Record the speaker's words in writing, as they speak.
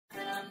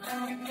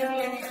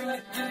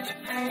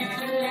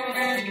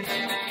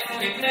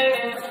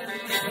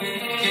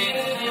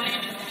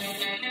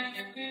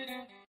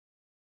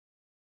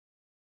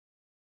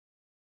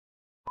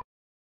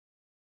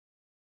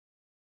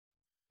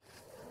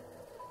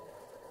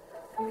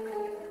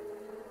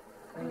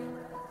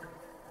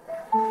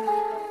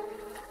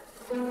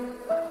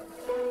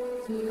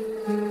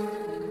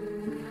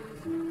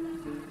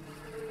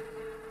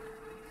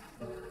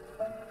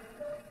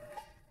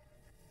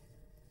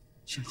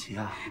香琪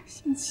啊，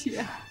香琪，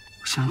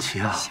香琪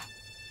啊，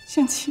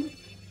香琪，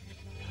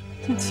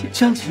香琪，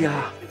香琪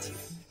啊，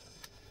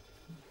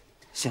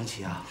香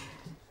琪啊，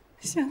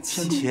香琪，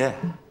香琪，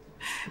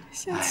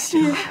香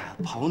琪，这孩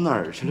子跑哪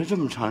儿去了？这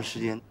么长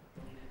时间。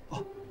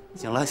哦，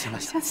行了，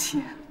香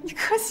琪，你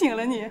可醒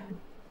了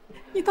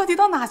你到底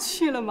到哪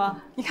去了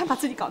吗？你看把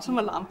自己搞这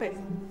么狼狈。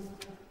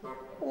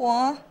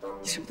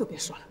你什么都别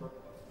说了，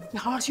你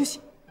好好休息。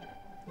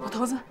老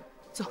头子，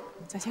走，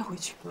咱先回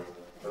去。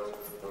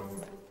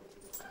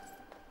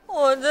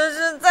我这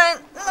是在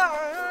哪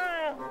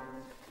儿？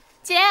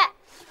姐，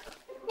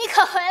你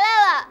可回来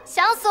了，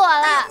想死我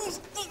了！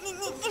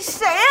你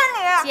谁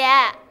呀你？姐，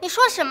你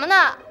说什么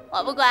呢？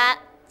我不管，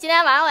今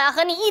天晚上我要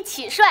和你一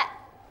起睡。哎，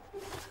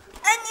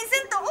你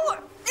先等会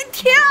儿，你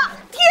停！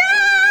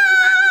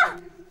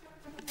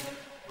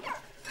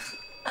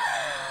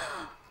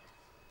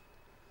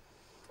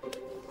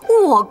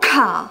我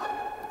靠，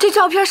这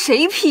照片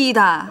谁 P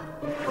的？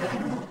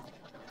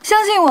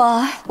相信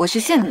我，我是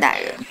现代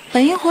人，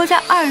本应活在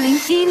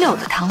2016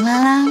的唐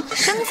拉拉，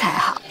身材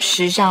好，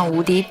时尚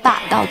无敌，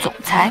霸道总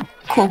裁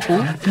（括弧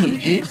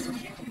女）。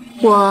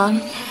我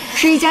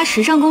是一家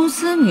时尚公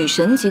司女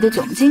神级的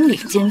总经理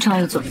兼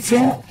创意总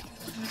监，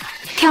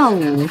跳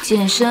舞、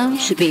健身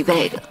是必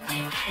备的。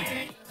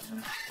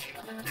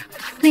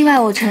另外，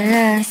我承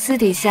认私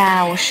底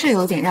下我是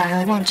有点让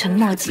人望尘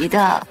莫及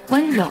的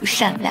温柔、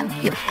善良、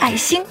有爱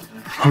心。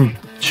哼，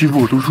欺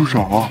负我都出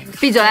手啊！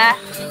闭嘴！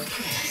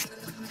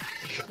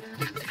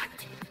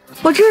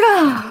我知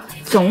道，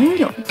总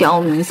有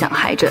刁民想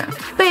害朕，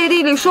背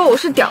地里说我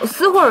是屌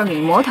丝或者女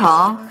魔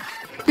头。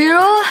比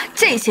如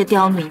这些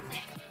刁民，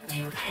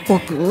我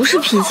不是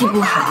脾气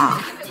不好，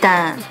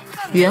但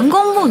员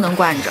工不能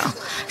惯着，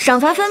赏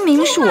罚分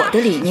明是我的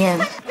理念，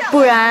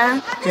不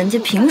然人家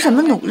凭什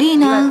么努力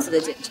呢？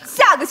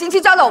下个星期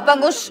交到我办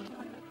公室。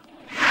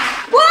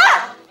滚！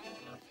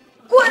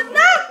滚呐！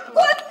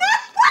滚呐！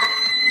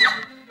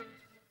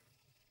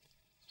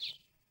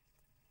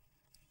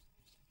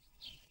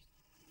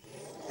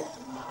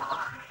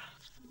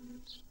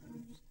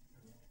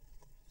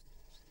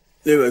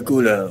呢位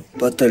姑娘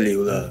不得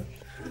了啦！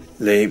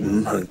你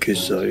五行缺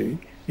水，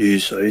遇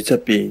水則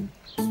變，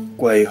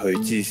歸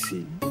去之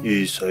時，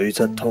遇水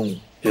則通。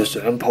若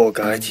想破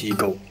解此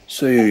局，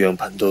需要讓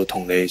頻道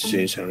同你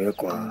算上一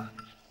卦。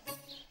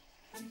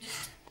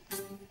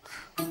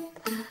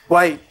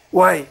喂！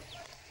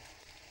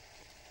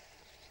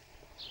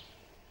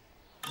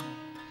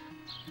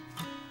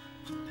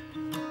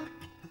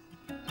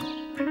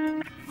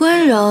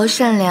温柔、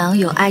善良、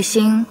有爱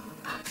心，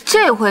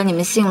这回你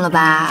们信了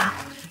吧？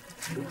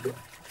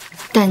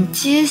但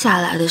接下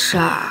来的事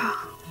儿，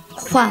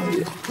换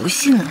我不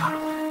信了。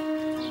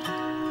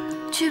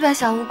去吧，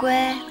小乌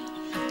龟，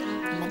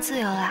你们自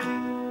由啦。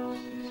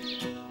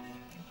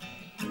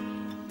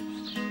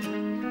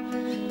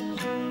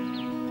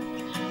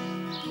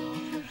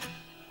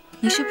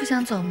你是不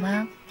想走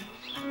吗？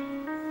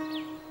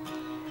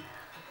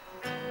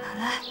好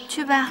了，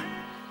去吧。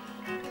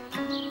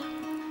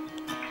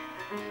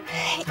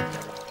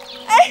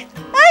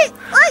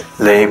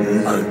你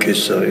五行缺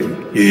水，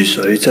遇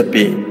水則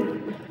變。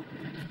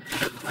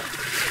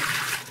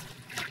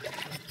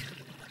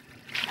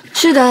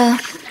是的，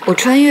我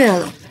穿越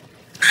了，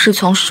是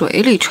从水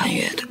里穿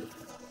越的。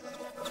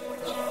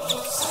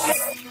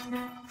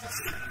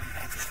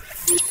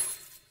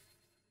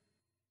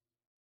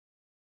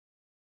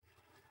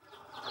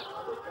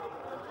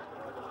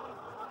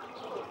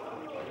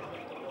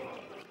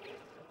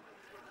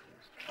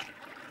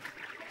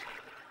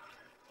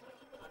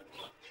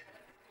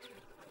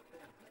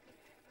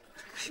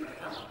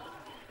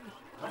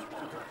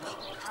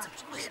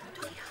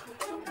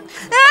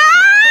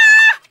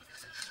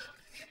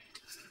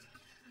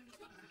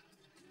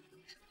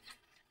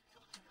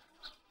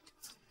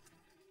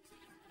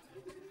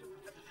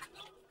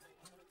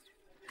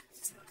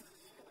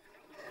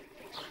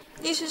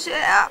你是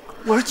谁啊？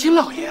我是金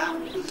老爷啊。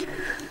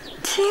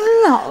金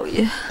老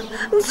爷？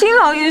金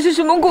老爷是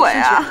什么鬼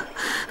啊？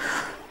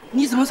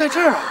你怎么在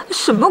这儿啊？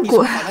什么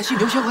鬼？法兰西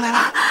留学回来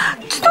了？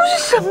这都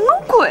是什么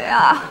鬼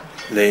啊？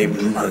你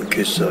五行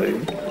缺水，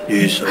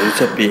遇水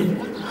則變。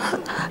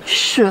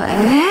水？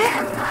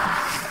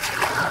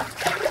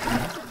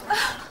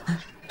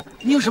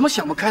你有什么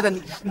想不开的？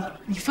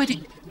你非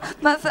得……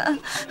麻烦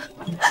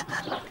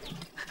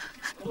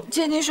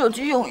借你手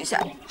机用一下。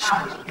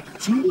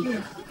金，你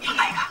要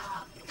哪个？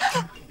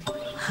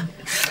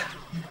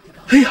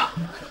哎呀，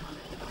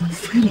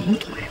飞龙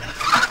腿了！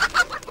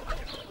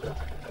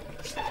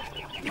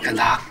你看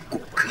他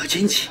骨骼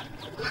惊奇，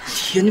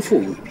天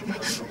赋异禀，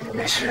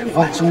乃是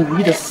万中无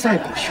一的赛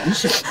跑选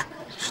手，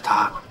是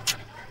他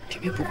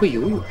偏偏不会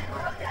游泳，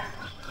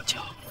他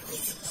叫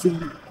飞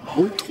毛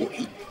腿。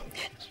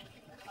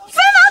飞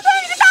毛腿，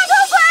你个大头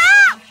鬼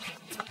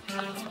啊！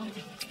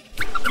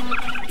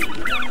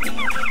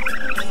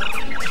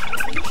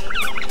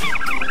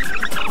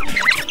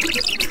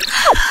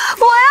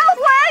我要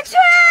回去。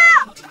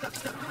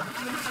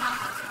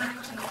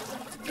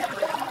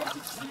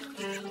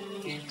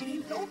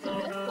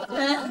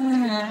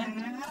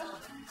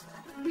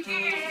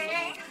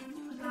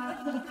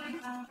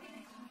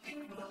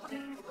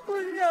不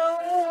想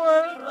我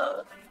了，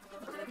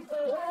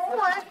我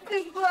喜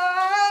欢。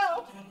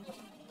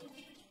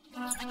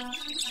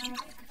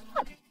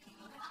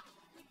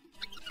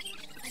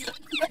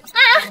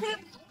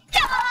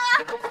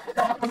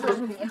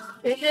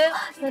学学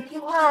要听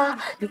话，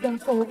你刚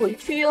送我回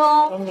去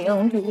哦。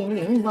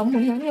铃，王母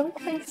娘娘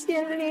快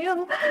显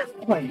灵，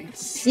快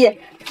显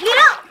灵！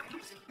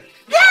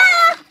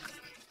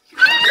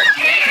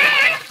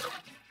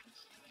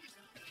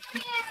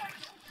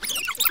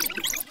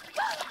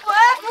回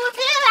不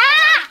去啦！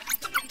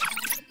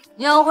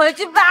你要回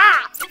去吧。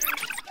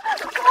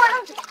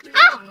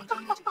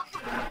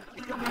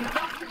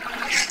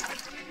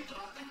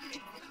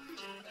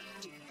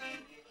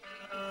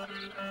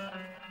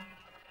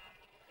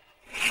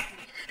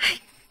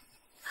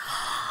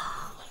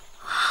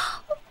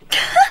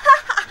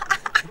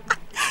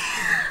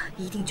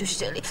一定就是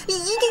这里，一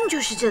定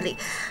就是这里！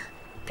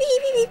哔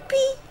哔哔哔。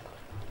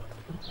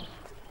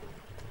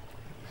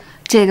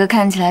这个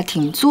看起来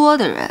挺作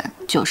的人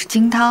就是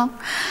金涛，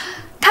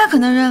他可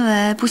能认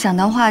为不想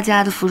当画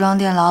家的服装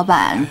店老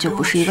板就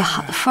不是一个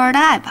好的富二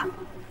代吧。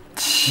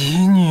奇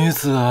女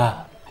子，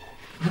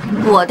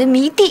我的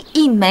迷弟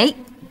一枚。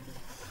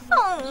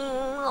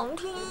老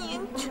天爷，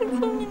求求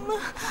你们，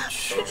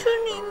求求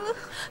你们，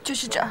就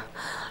是这儿，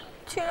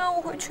请让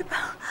我回去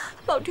吧，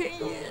老天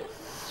爷。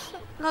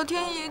老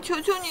天爷，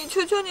求求你，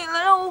求求你了，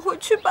让我回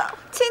去吧，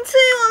请赐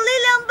予我力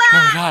量吧！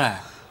那你下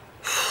来。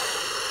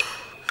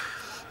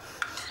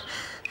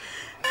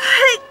嘿，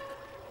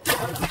救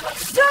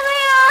命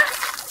啊！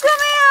救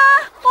命啊！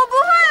我不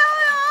会游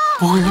泳。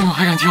不会游泳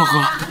还敢跳河？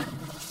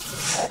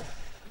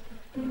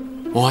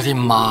我的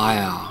妈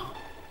呀！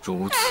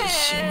如此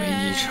行为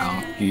异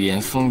常，语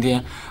言疯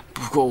癫，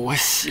不过我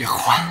喜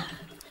欢。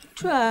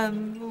转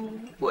不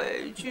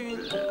回去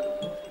了。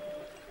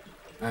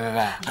喂！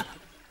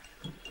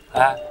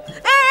哎，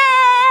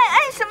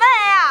什么哎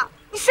呀？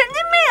你神经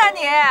病啊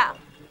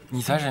你！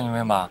你才神经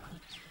病吧？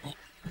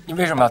你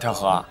为什么要跳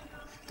河啊？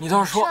你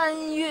倒是说。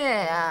穿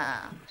越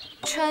啊，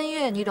穿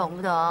越你懂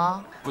不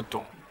懂？不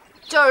懂。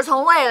就是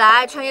从未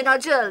来穿越到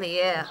这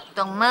里，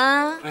懂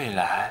吗？未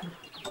来？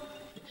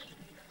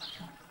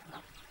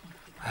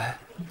哎，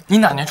你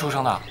哪年出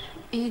生的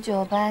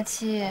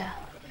？1987。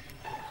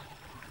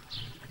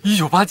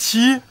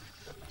1987？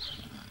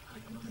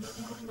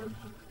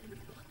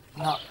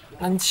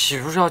那你岂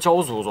不是要叫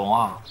我祖宗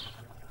啊？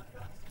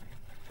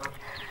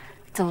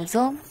祖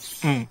宗。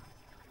嗯。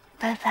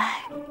拜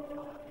拜。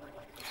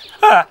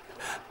哎，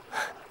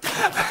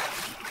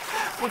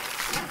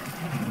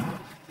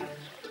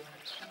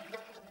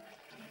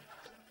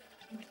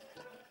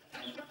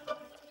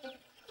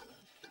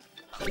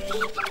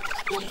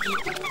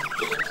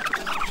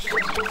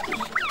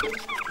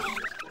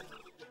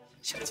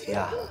小琪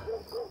啊，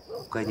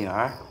乖女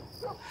儿，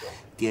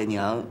爹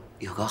娘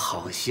有个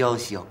好消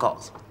息要告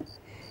诉你，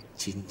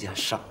金家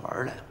上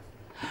门来了，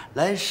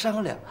来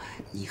商量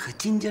你和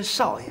金家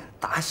少爷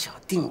打小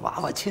定娃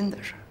娃亲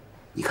的事。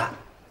你看，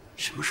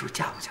什么时候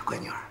嫁不嫁，乖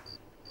女儿？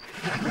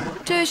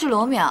这位是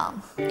罗淼，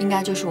应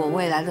该就是我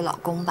未来的老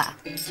公吧。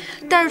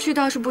带出去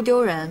倒是不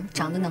丢人，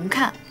长得能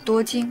看，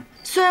多金。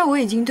虽然我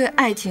已经对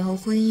爱情和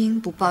婚姻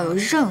不抱有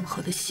任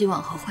何的希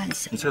望和幻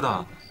想。你知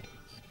道，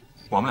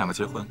我们两个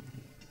结婚，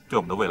对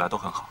我们的未来都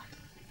很好。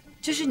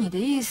这是你的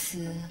意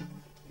思，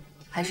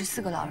还是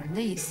4个老人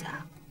的意思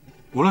啊？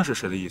无论是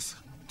谁的意思，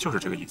就是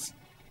这个意思。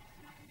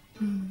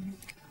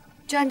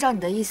就按照你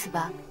的意思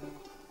吧。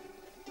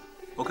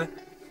OK。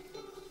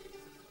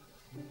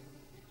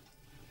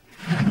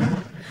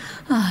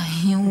哎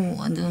呀，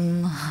我的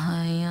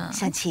妈呀！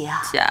小琪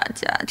啊，假，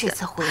这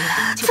次回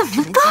来怎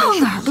么到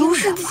哪都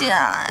是假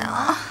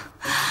呀？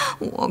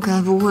我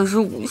该不会是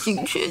无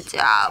性缺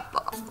家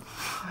吧？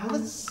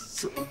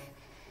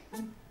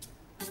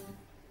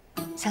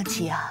小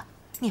琪啊，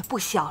你也不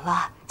小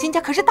了，金家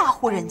可是大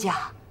户人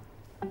家，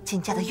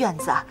金家的院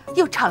子啊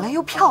又敞亮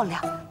又漂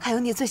亮，还有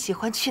你最喜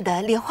欢去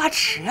的莲花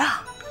池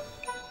啊。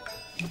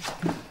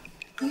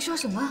您说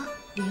什么？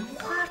莲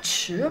花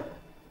池？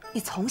你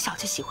从小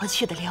就喜欢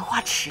去的莲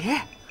花池。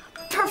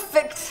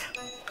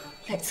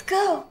Perfect，Let's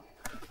go。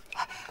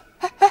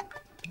哎，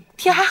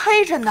天还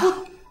黑着呢。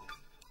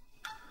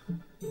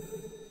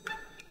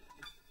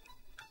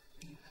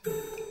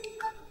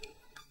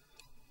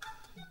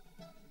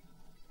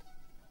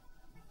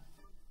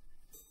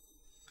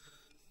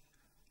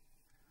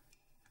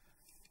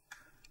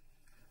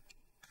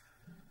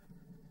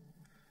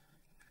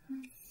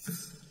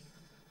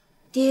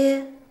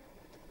爹，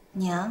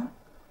娘，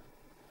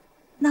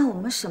那我们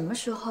们什么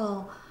时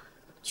候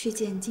去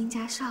见金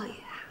家少爷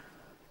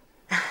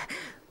啊？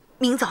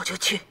明早就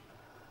去。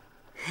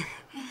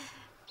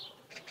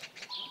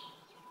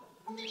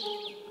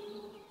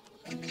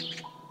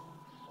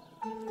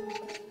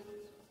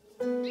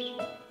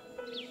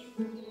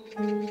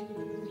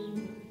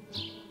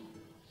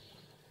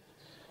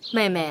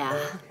妹妹啊，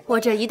我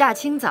这一大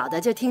清早的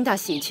就听到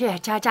喜鹊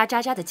喳喳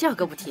喳喳的叫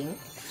个不停，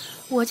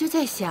我就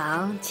在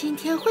想今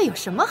天会有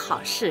什么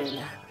好事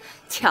呢？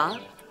瞧，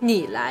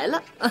你来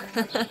了。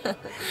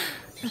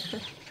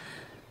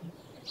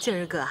今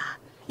儿个啊，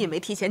也没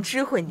提前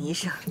知会你一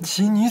声。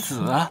奇女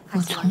子，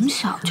我从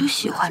小就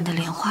喜欢的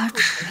莲花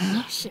池。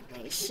是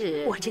没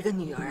事，我这个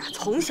女儿啊，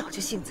从小就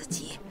性子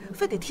急，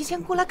非得提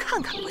前过来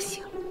看看不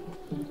行。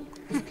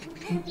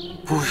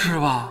不是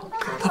吧？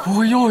她不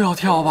会又要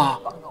跳吧？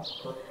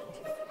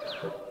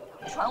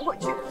传回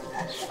去。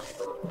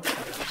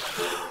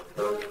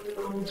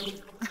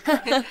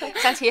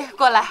香琪，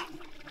过来。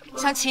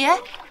香琪，哎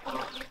呀，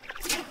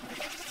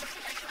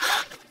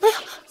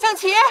香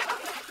琪！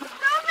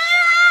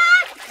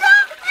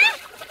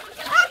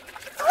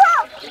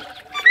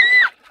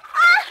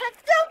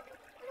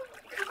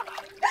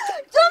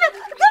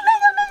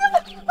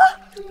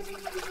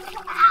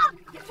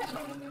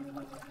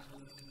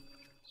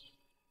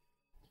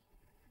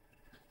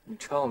你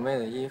穿我妹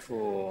的衣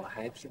服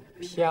还挺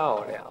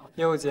漂亮，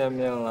又见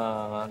面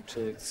了。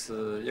这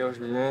次又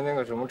是因为那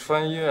个什么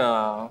穿越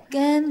啊？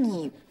跟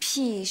你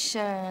屁事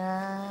儿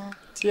啊！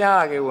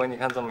嫁给我，你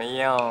看怎么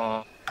样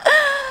啊？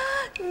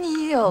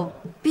你有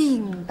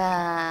病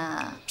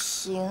吧？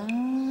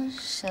凭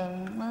什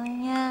么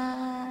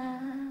呀？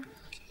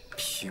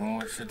凭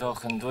我知道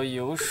很多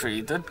有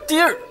水的地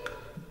儿。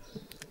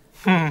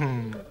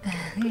哼。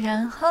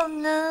然后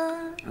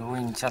呢？如果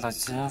你嫁到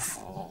金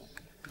府，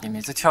你每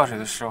次跳水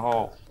的时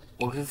候，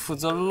我可以负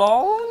责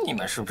捞你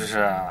们，是不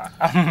是？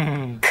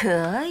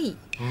可以。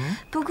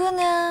不过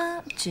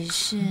呢，只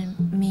是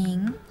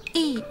名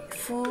义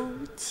夫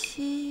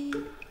妻。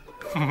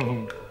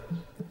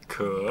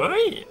可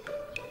以。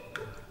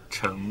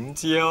成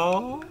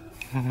交。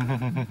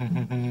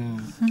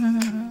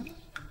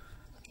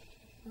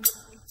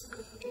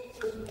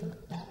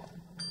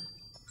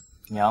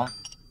娘，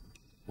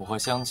我和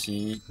香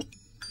琪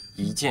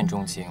一见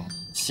钟情，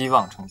希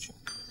望成全。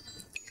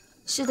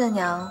是的，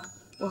娘，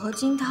我和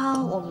金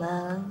涛，我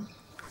们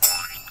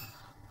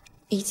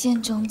一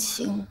见钟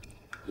情，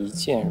一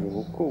见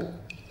如故，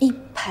一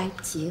拍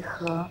即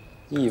合，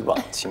一往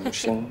情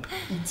深，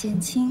一见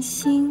倾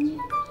心，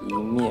一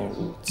面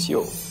如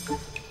旧，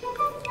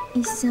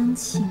一厢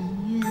情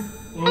愿。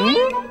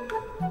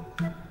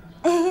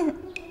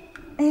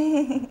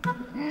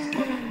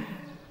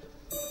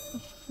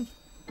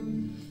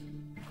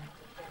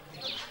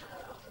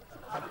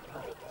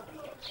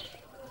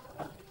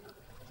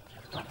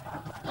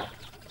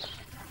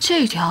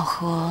这条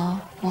河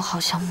我好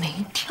像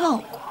没跳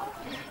过。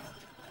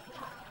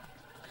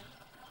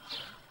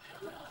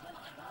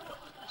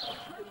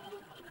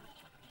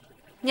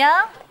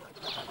娘，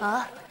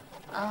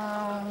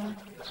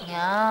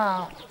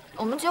娘，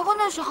我们结婚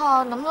的时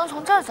候能不能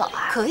从这儿走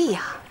啊？可以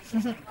呀，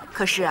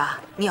可是啊，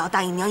你要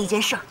答应娘一件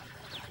事儿。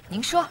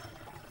您说，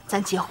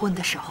咱结婚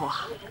的时候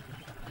啊，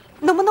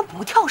能不能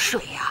不跳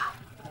水呀？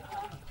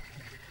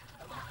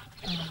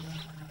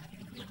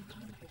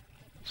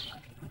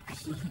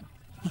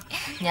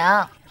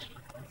娘，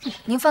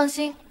您放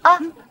心啊。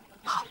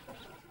好。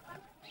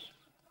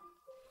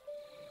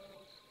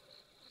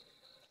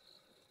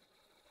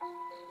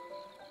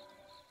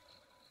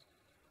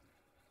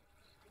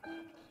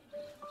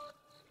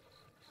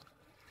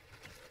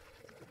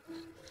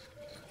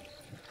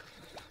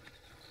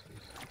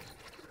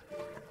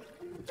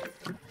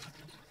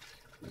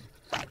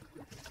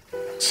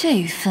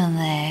这氛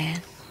围，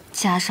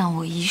加上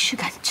我仪式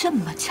感这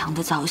么强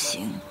的造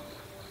型，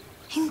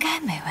应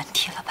该没问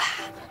题了吧？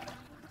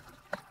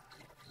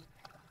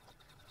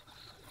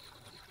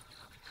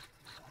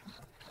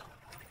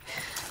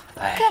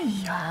干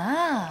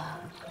嘛？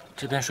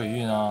这片水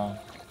域呢，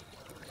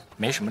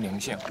没什么灵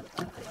性，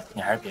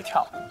你还是别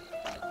跳了。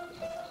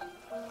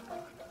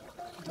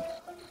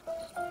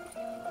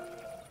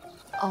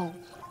哦。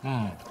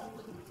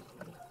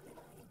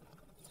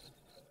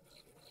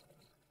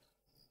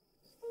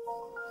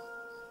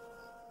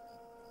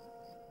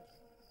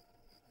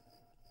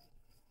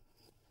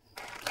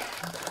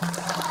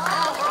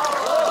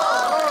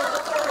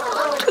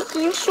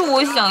这不是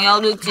我想要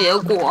的结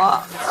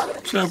果。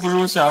这不是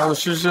我想要的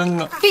失身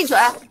呢。闭嘴！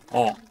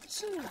哦。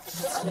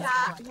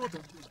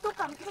都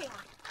般配啊！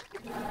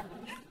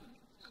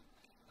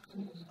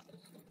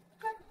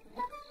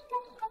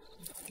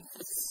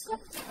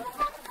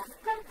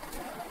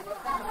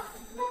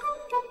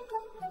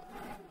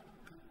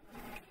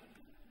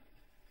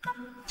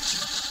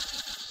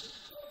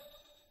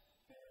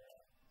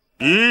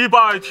一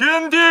拜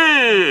天地，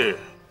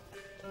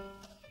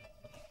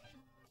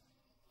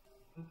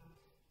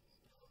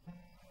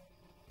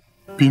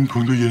宾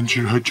朋的颜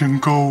值还真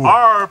高啊！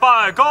二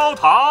拜高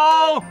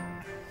堂，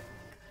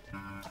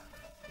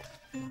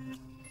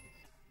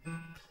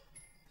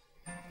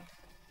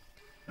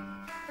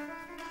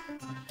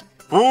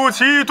夫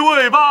妻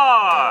对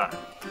拜。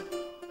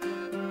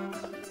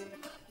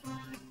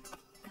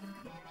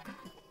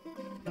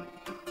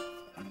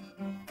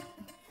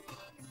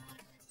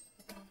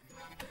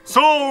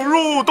送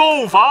入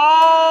洞房。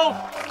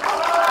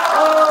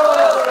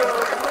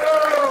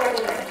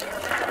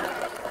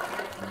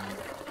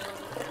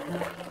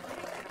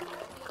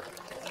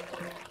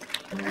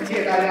感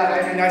谢大家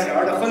来参加小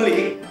儿的婚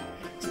礼，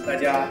请大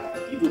家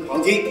一步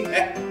旁听，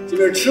哎，这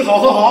边吃好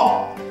喝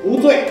好，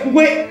不醉不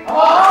归。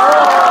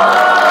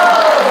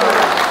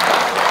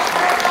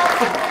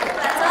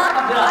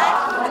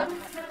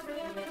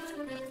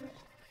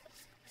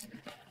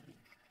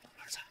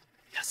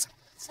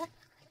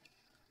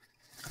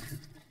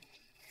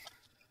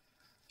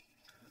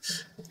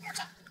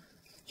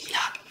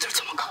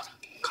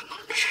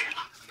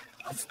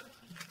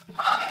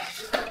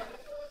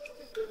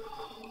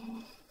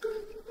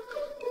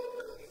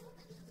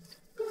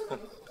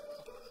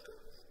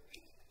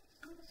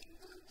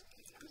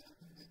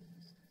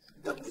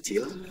等不及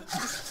了，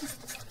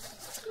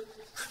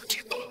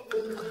别动。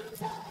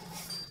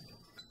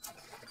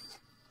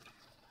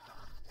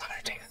当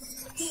然这个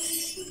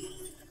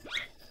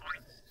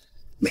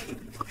美。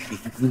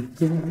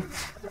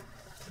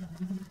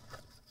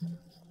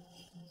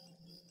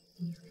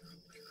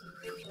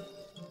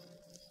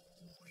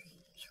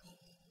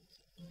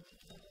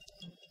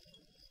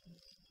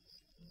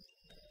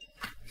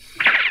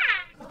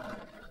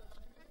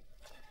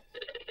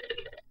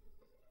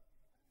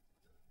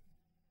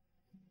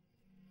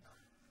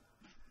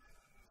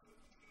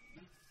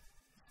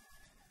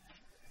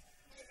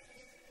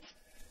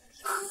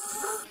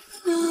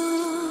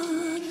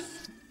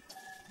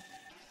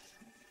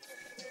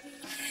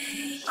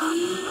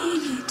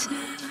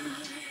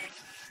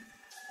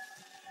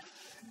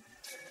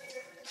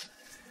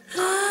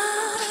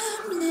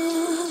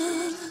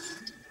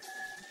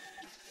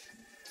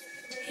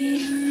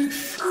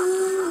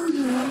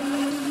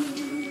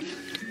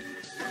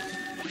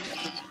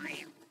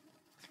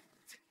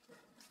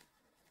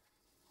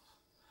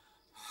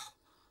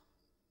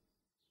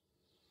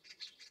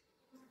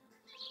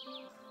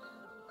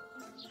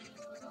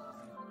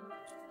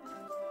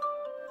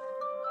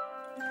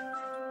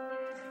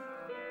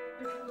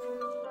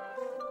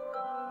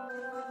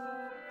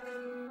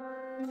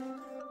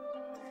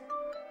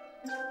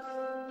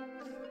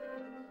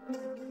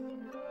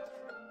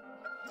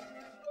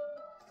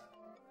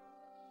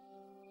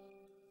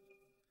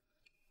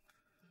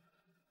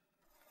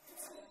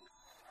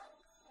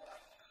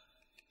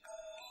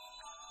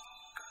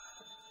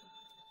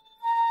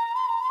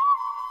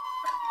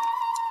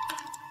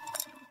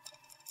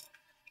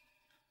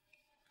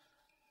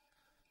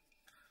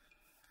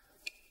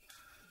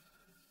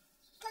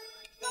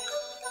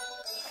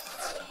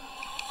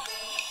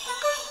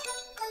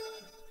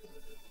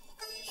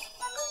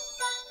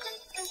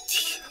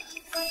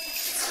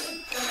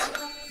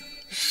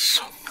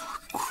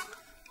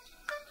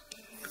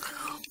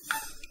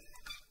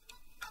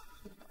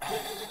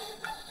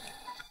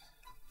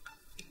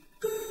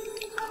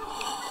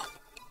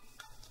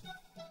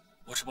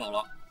我吃饱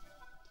了。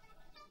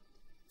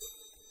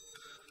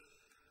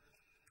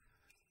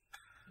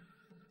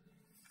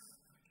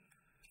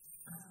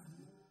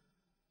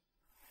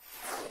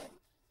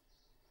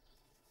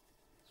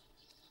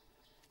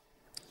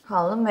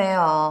好了没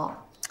有？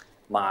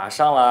马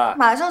上了。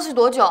马上是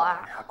多久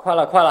啊？快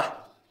了，快了。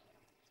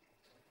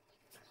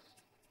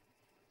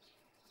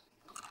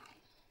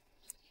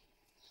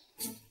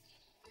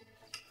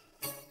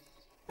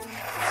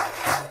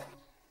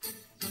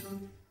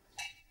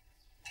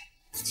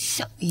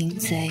小淫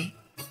贼！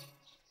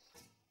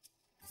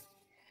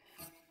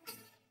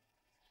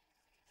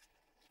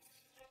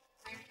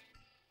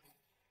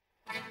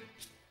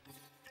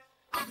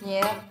你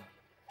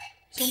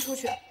先出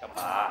去。干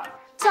嘛？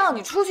叫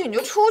你出去你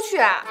就出去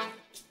啊！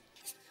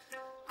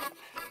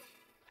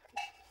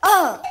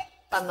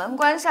把门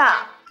关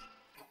上。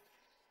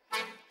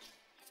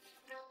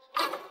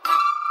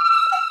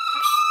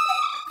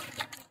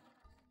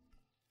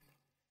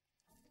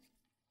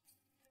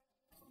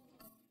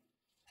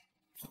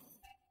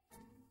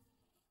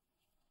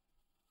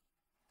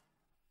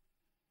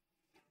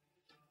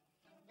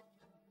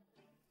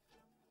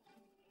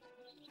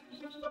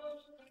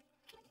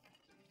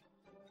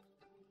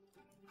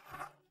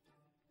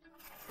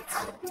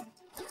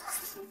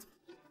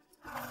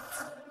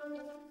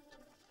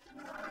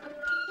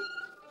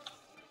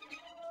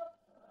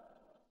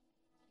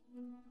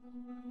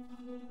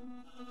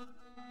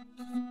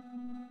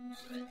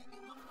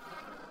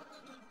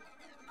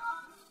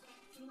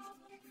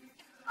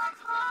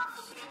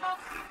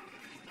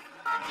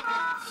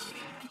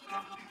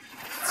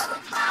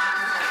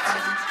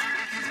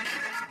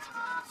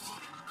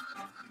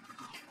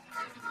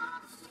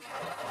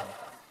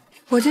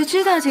我就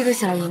知道这个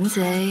小淫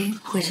贼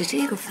会是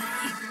这个反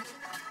应。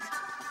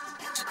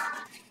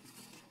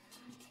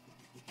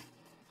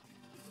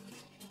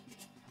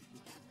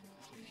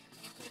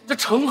这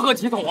成何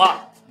体统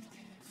啊！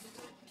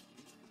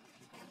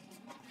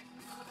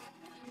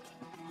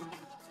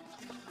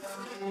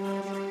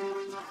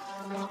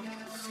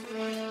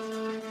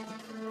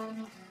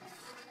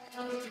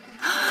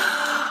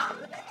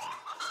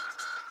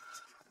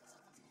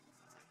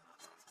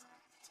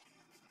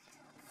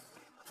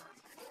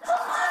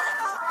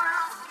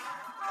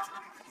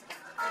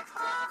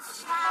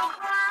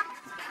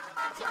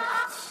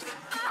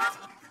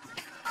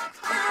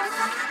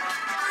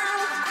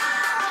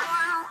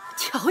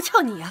瞧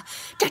瞧你呀，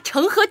这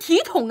成何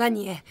体统啊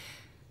你！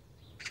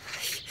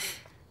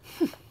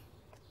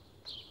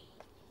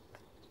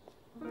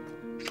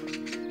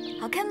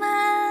好看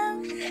吗？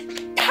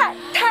太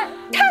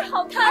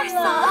好看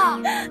了！二嫂，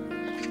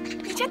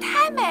你这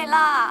太美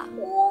了！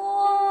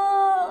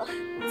哇，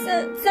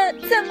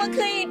怎么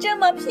可以这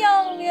么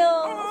漂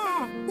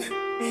亮？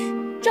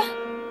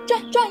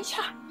转一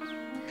圈。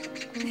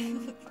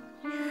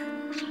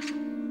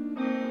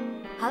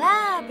好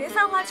啦，别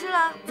犯花痴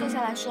了，坐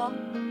下来说。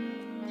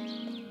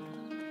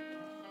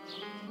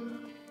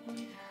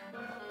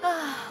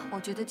我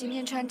觉得今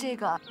天穿这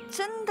个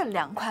真的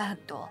凉快很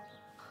多。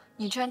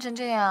你穿成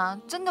这样，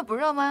真的不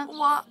热吗？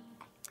我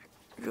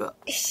热。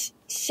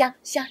香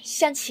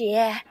琪，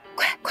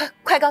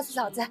快告诉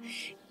嫂子，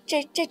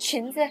这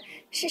裙子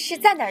是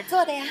在哪儿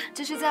做的呀？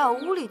这是在我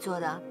屋里做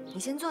的，你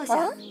先坐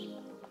下。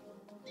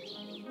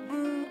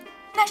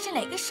那是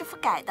哪个师傅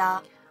改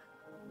的？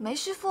梅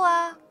师傅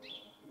啊。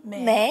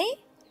梅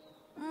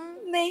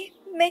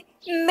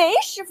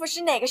师傅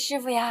是哪个师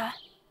傅呀？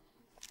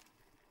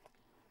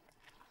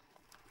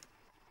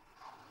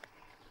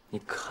你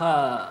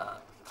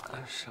看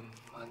什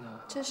么呢？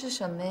这是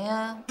什么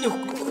呀？你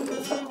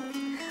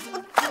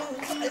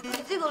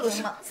这个流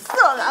氓，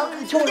色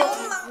狼，你瞅瞅，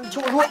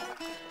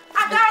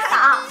二哥二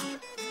嫂。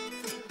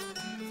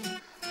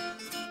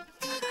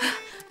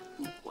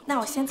那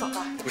我先走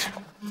了。不是，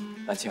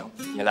兰青，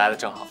你来了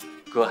正好，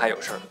哥还有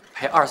事儿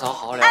陪二嫂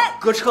好好聊。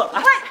哥撤了。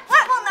喂，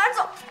往哪儿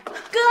走？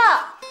哥。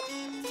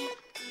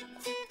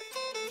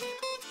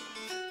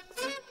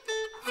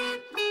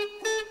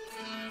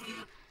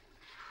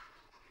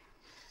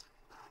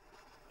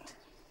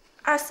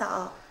二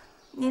嫂，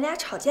你俩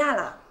吵架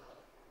了。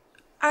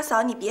二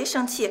嫂，你别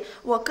生气，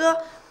我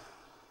哥。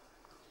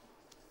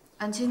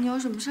安琪，你有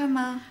什么事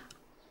吗？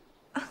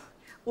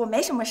我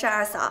没什么事儿，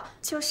二嫂，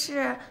就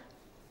是。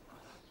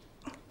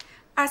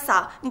二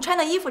嫂，你穿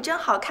的衣服真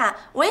好看，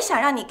我也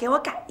想让你给我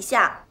改一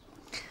下。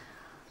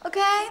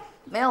OK，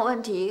 没有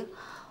问题，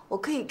我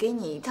可以给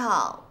你一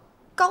套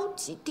高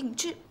级定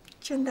制。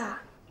真的？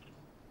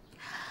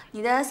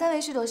你的3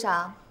围是多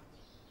少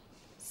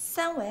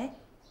？3围。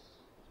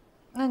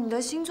那你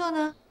的星座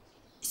呢？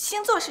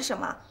星座是什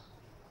么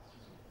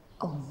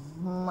 ？Oh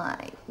my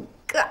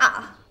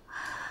god！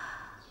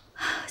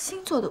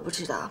 星座都不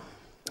知道。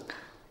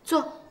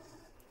坐。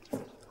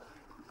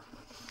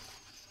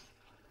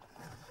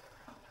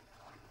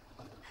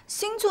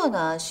星座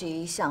呢是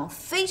一项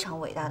非常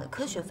伟大的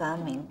科学发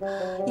明，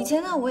以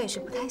前呢我也是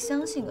不太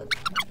相信的。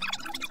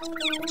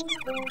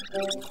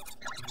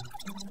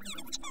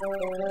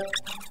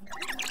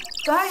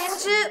总而言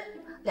之，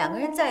两个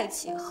人在一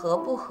起合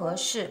不合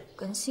适，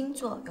跟星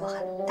座有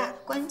很大的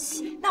关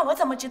系。那我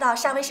怎么知道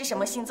沙威是什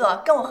么星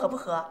座，跟我合不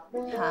合？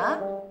啊？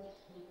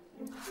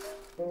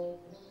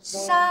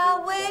沙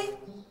威？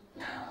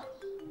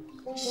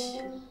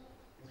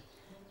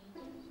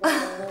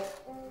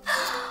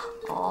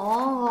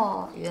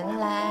哦，原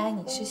来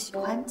你是喜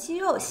欢肌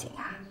肉型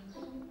啊！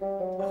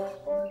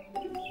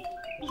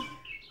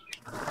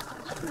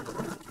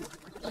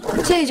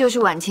这就是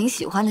婉晴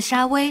喜欢的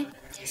沙威，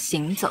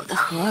行走的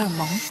荷尔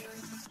蒙。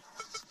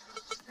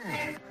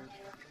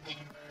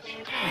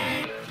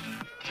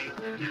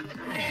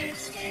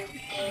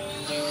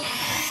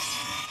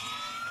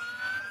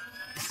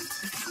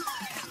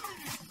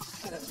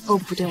哦，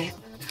不对，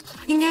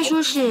应该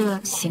说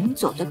是行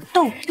走的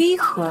逗逼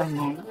荷尔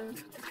蒙。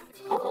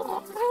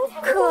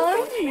可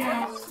以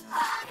啊。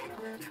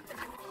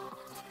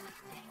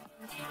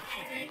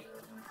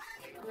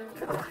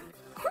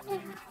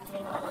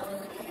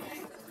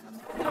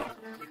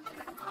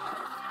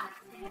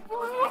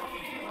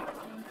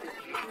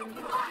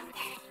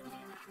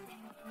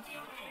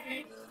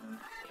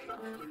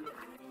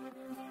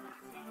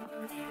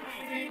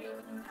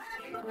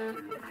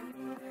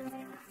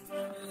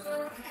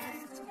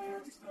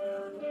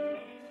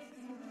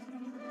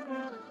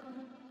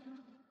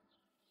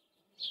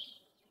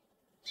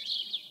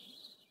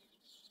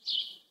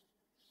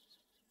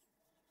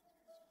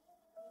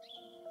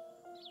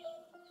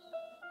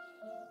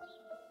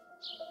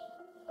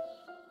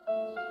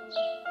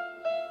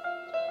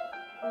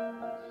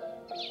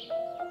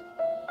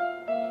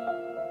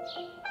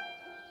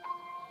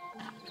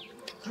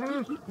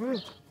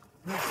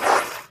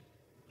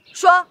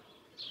说，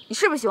你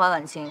是不是喜欢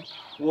婉晴？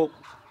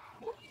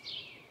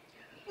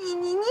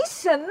你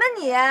什么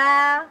你？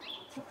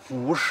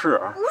不是。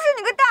不是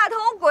你个大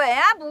头鬼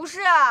啊！不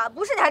是啊，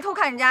不是你还偷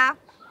看人家？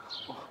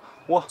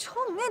我瞅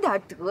你那点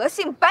德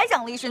行，白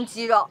长了一身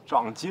肌肉。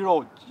长肌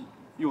肉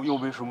又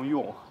没什么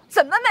用。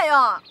怎么没用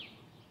啊？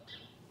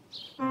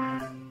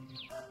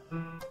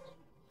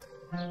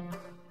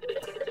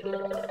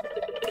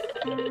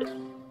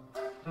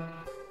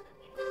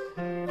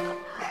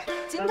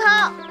金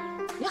涛，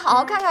你好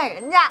好看看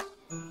人家。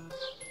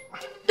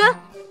蹲，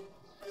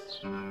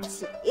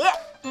起。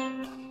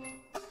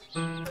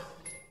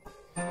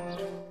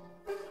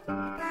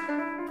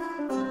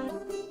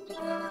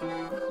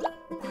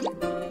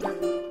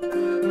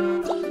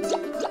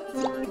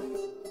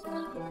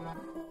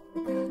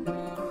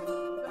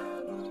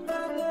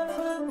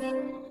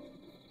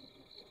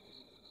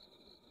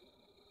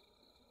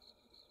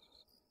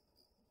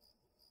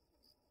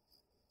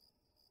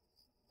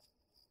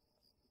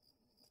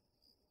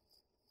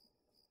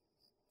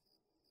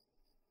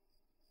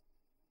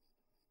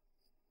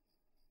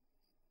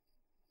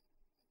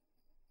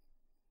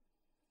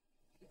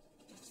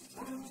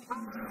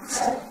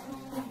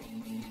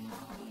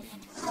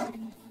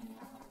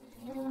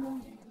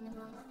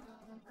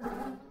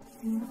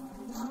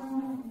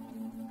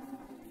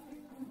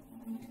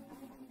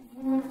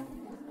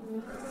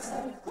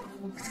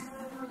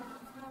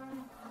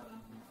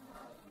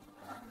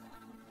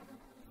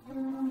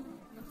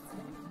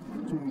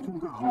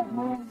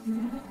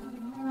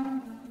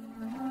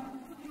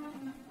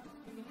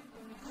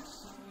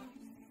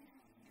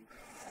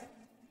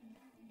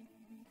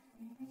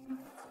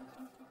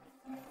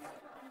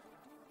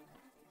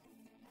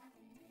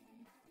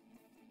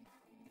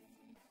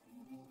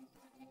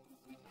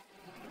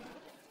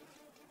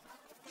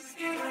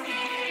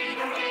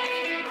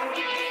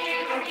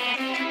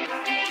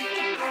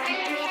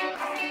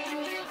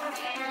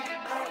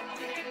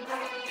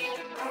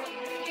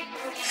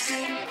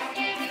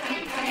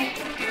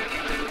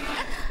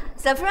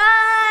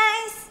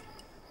Surprise！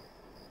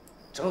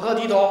 成何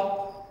体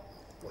统？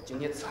我今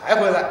天才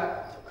回来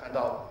就看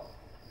到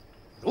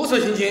如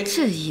此心情。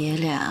这爷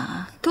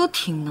俩都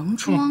挺能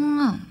装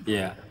啊！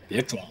爹，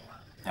别装了，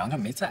娘娘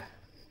没在。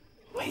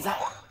没在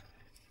啊，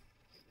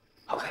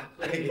好看。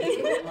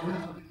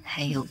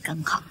还有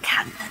更好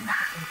看的呢。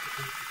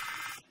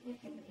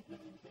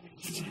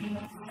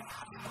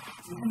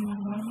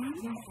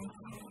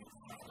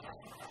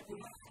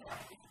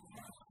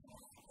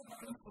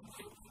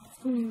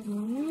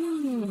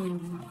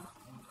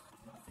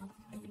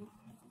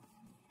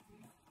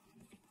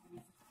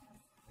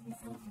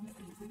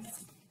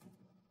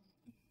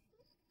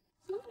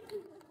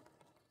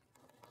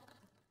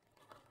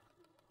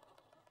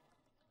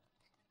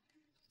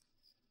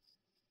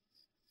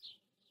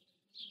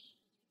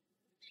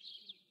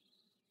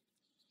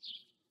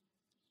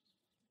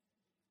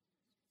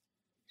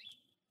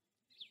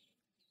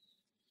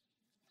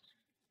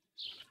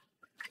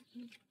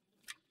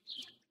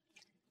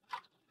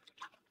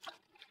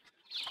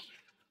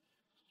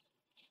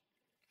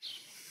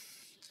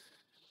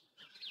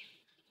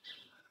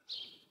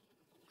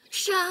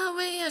沙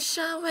威呀，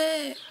沙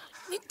威，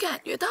你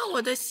感觉到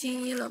我的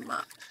心意了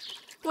吗？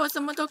我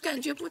怎么都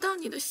感觉不到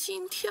你的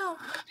心跳，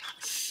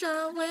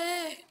沙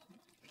威。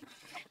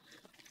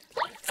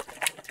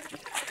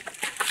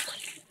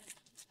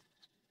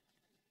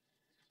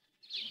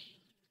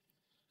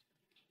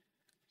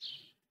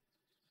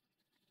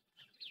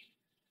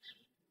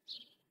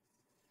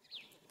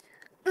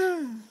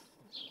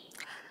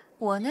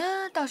我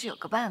呢倒是有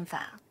个办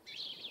法，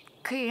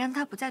可以让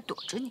他不再躲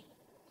着你。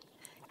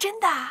真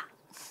的啊？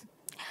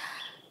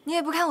你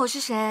也不看我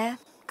是谁，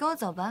跟我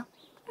走吧。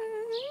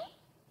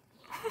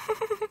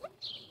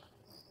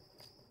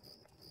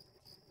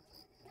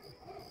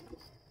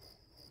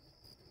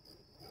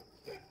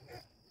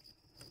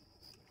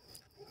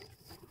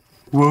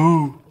哇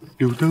哦，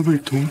有单位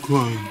同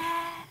款。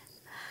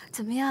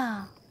怎么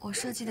样？我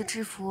设计的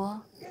制服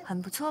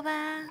很不错吧？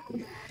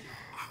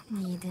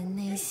你的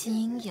内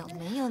心有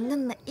没有那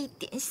么一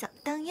点小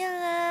荡漾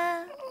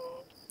啊？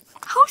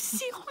好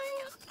喜欢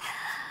呀！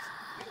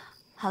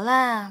好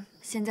啦，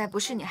现在不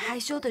是你害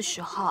羞的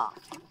时候。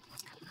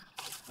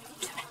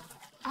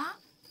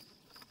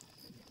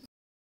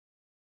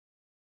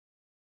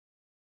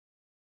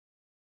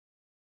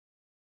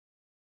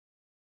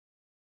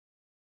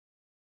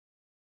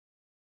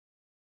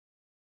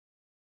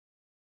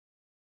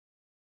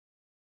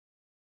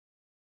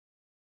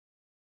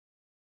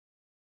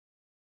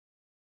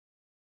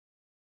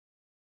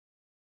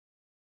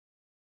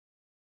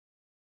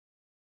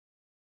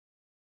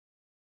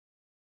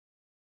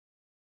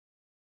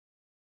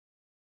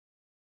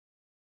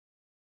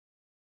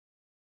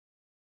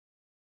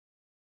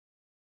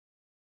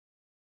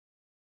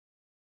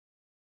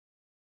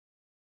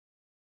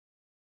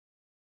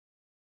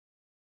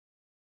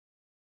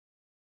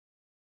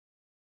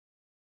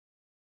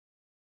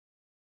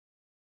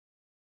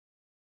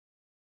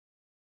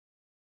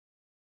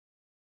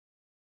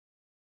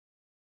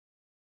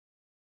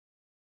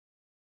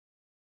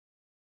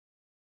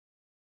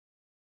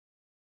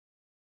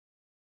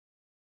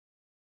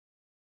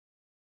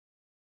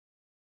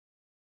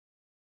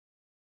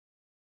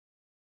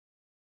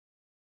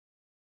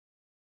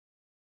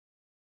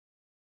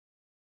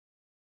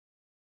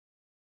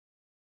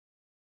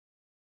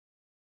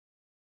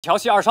调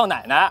戏二少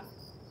奶奶，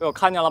被我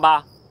看见了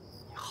吧？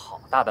你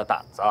好大的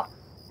胆子！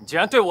你竟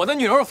然对我的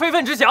女儿有非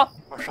分之想！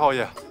二少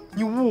爷，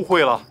你误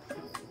会了，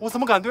我怎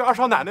么敢对二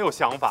少奶奶有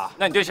想法？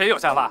那你对谁有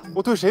想法？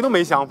我对谁都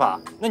没想法。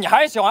那你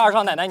还是喜欢二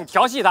少奶奶？你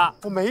调戏她？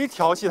我没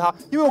调戏她，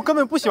因为我根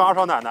本不喜欢二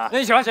少奶奶。那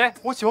你喜欢谁？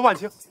我喜欢婉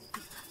晴。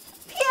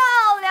漂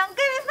亮 ，Give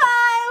me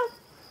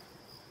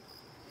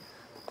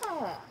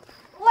five。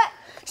喂，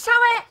沙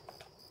威。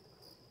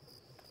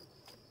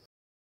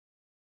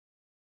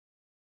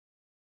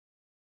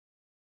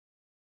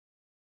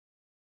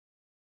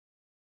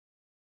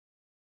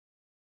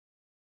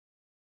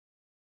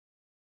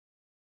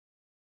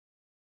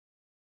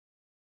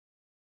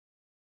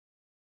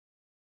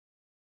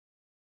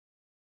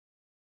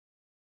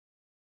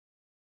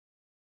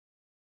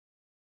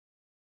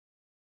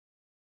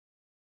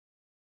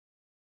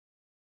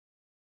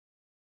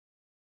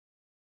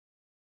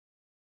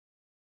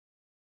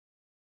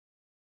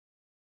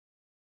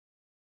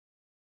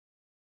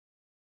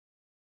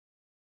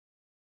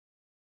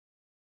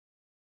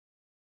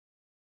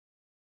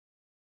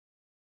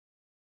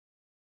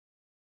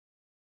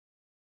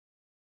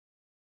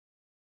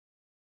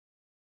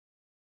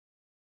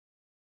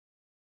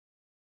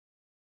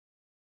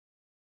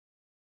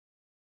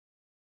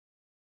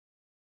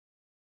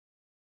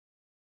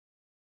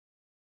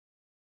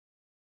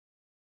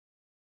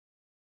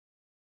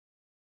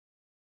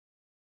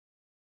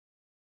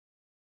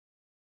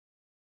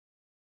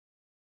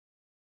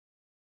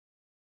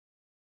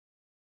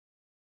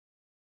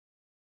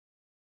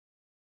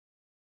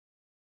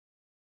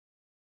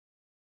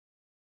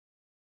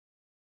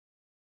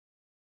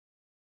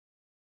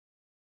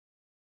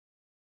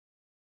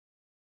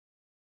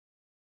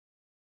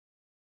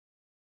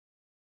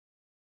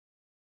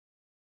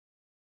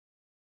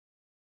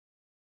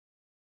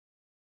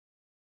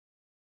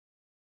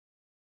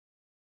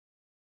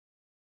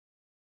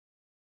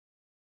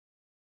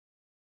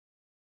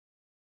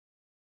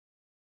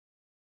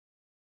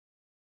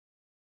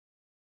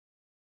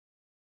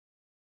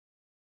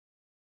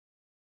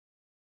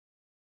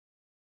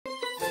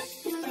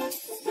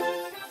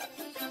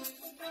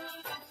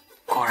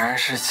然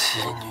是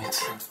奇女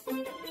子，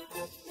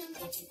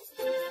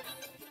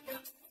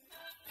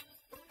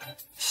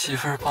媳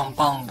妇儿棒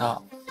棒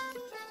的。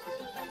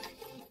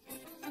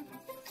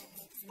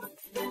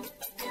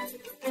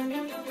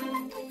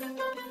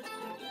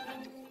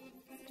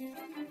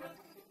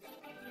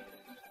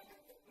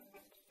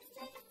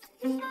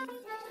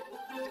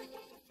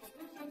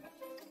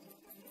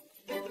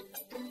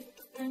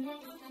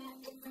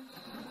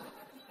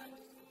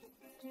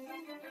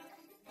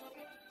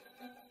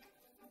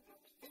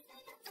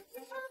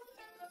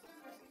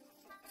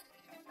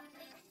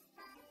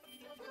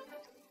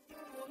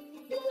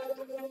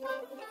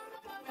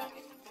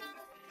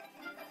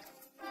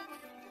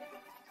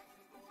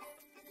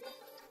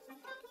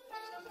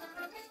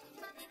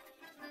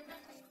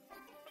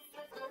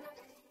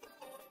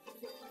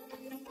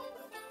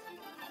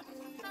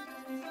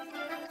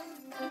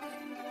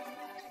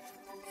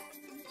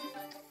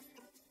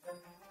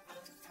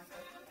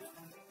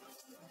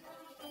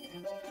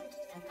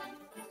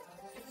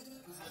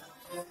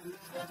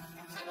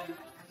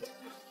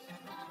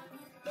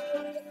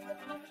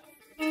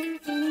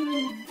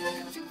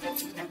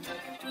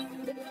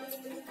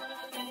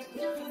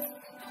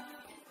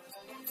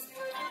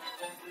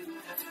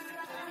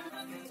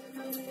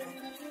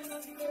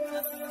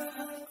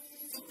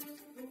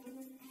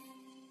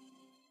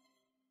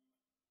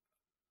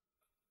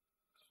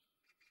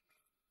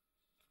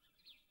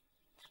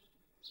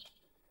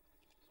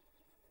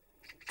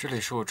这里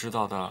是我知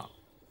道的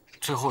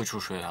最后一处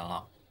水源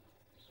了。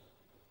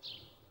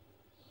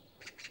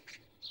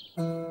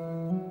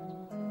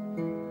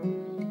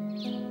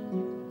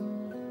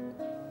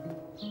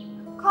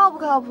靠不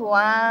靠谱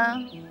啊？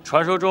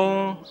传说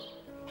中，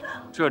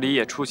这里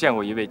也出现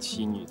过一位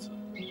奇女子。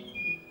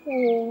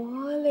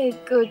我勒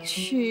个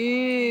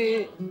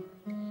去！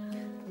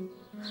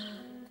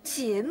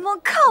节目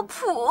靠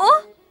谱？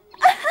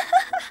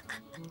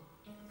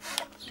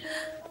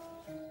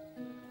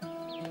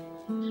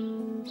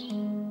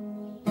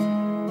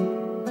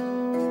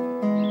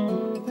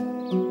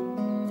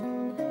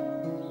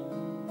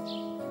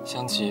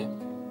香琪，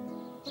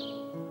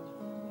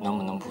能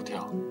不能不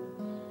跳？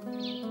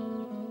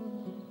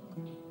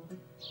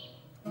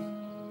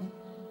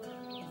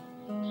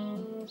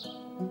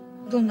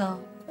不能。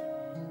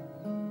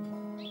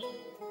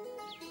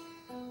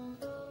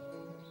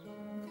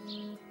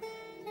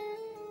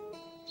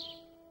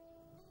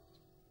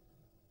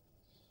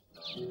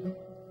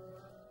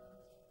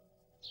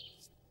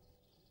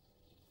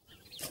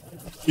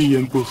一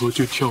言不合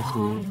就跳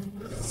河。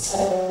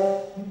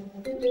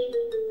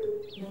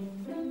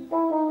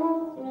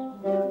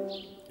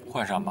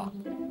换上吧。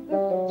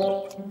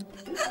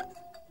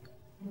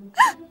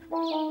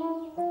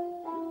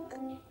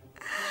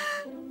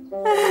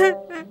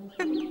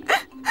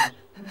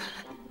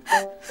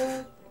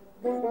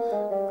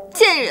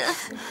贱人，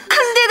坑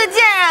爹的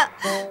贱人！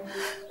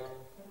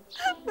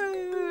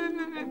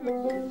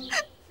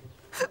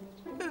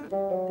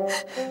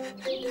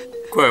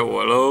怪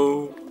我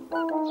喽。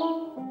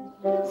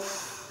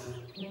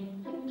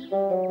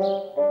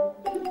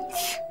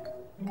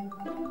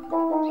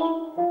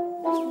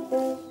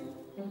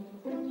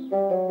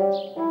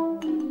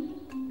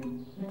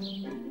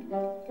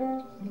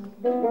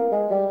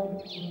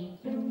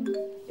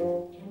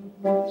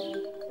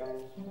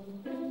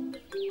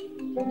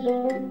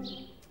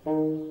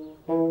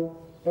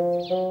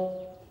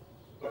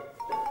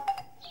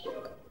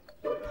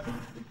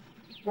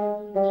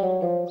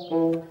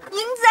银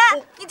子，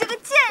你这个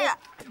贱人，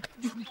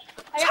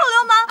臭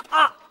流氓！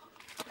啊！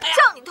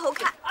叫你偷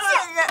看，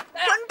贱人，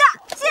混蛋，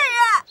贱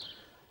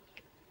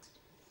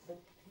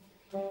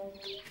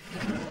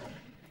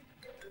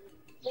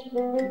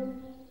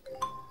人！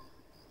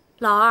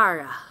老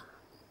二啊，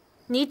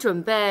你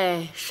准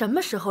备什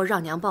么时候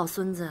让娘抱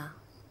孙子啊？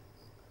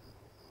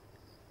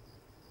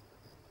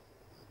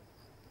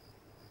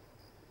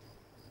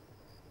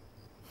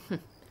哼，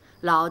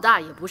老大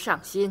也不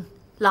上心，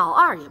老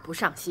二也不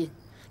上心，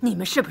你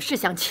们是不是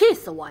想气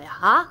死我呀？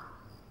啊！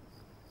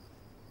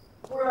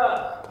夫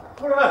人，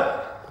夫人，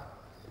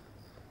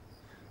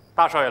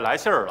大少爷来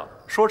信儿了，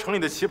说城里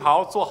的旗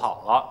袍做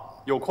好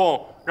了，有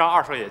空让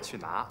二少爷去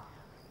拿。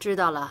知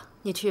道了，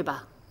你去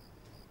吧。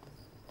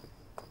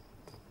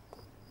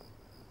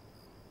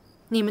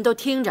你们都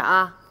听着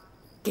啊，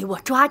给我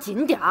抓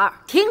紧点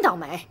儿，听到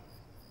没？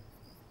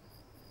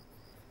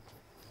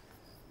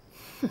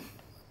哼！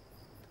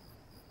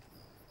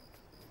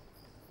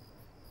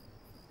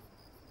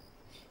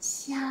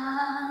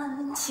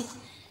香气，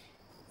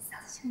嫂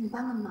子请你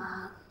帮个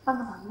忙，帮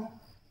个忙呗。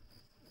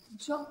你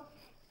说，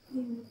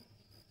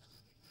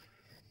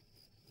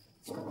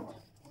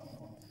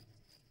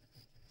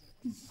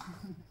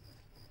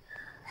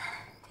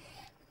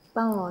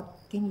帮我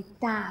给你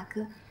大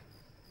哥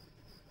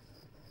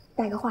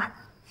带个话，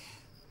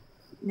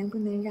能不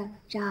能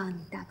让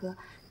你大哥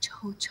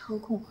抽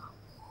空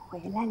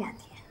回来2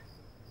天？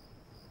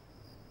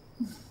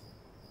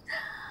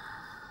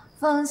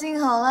放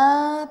心好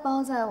了，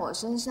包在我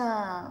身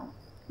上。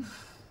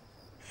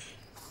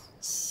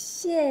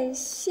谢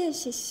谢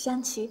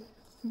香琪。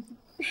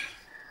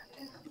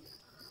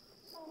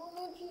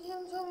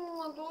这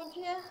么多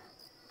天，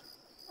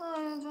哎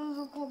呀，真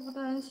是祸不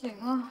单行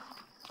啊！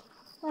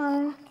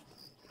哎，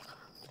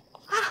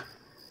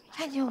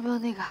哎，你有没有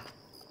那个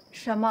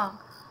什么？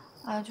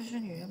就是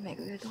女人每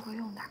个月都会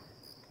用的。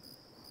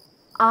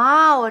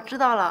啊，我知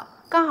道了，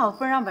刚好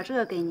夫人让把这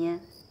个给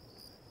您。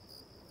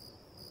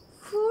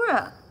夫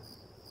人？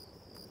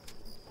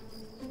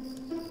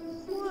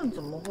夫人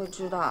怎么会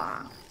知道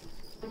啊？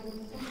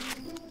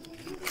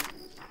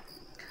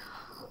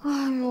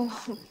哎呦，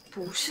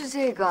不是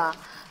这个，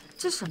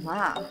这什么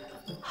啊？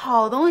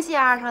好东西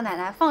啊，二少奶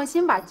奶，放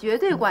心吧，绝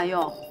对管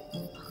用。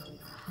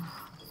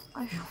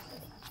哎呦，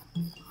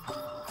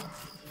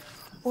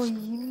我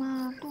姨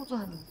妈肚子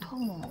很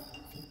痛。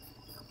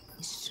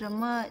什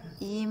么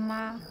姨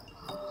妈？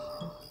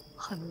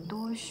很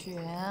多血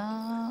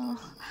啊！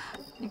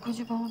你快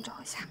去帮我找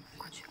一下，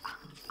快去吧。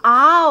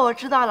啊，我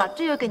知道了，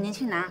这就给您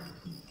去拿。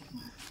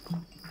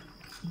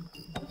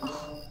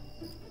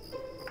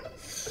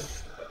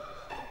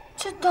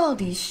这到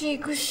底是一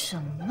个什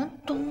么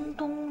东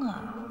东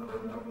啊？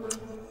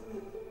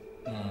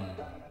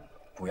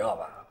不要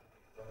吧。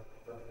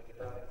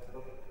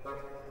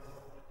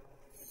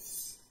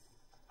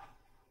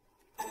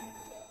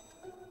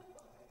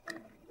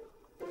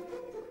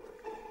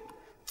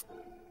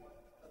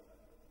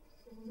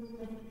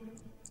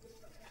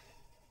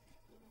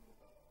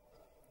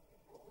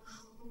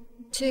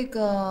这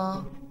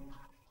个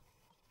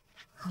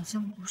好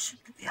像不是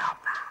不要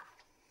吧？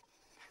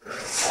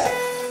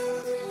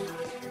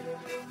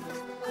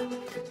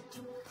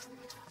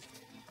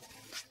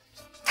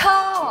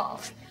套！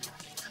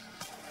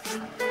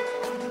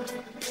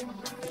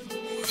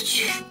我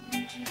去，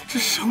这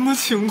什么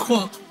情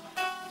况？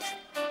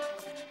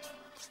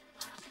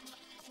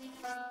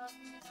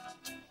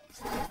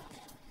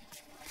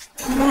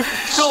不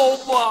要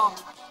吧！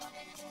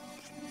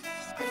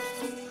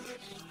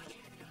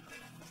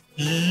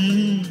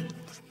咦，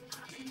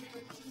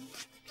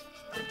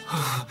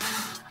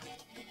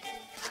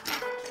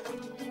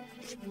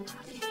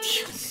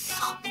天哪！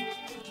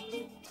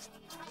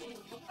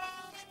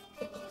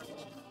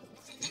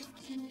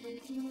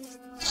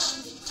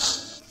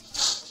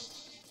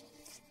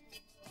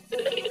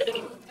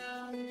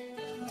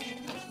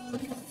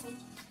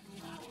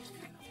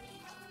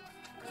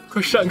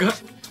快闪开！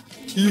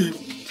咦！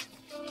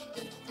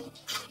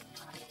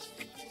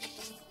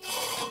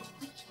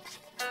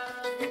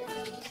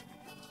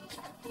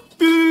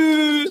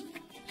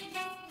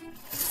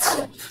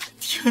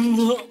天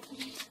哪！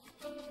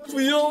不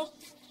要！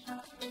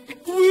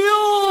不要！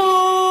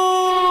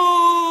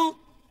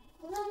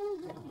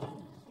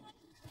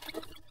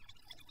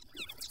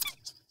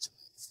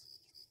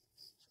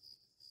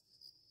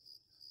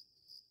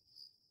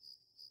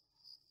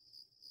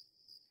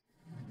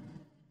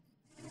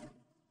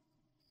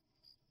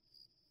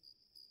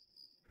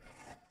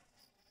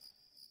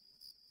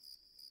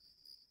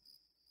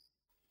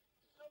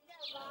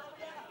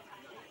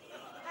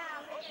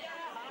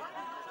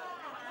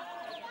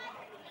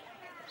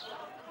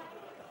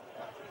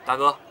大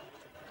哥，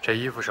这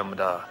衣服什么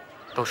的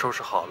都收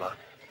拾好了，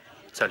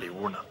在里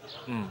屋呢。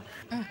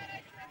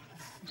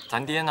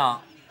咱爹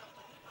呢？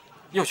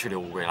又去遛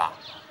乌龟了？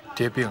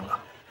爹病了。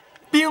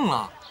病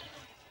了？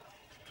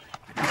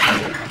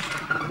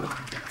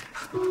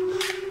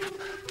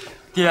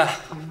爹，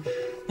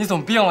你怎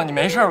么病了？你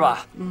没事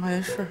吧？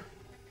没事，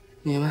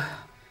你们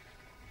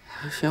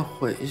先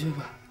回去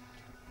吧。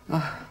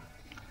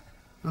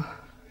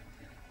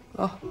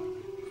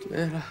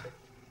对了，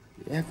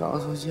别告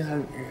诉家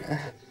里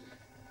人，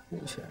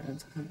有些人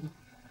他们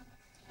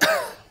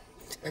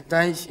太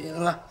担心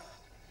了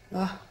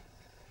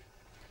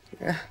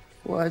别，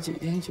过几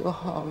天就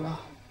好了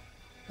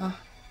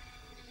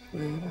回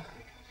吧。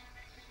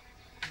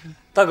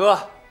大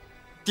哥，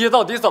爹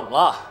到底怎么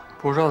了？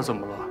不知道怎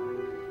么了，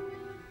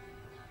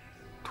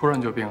突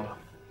然就病了。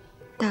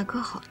大哥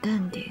好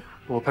淡定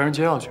啊。我陪人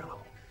接药去了。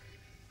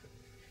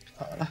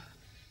好了，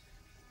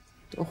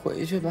都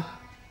回去吧。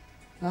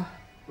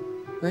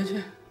回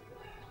去。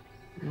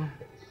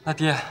那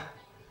爹，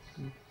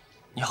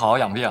你好好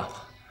养病，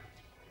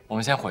我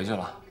们先回去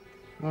了。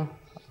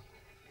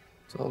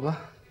走吧，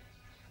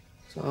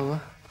走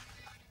吧。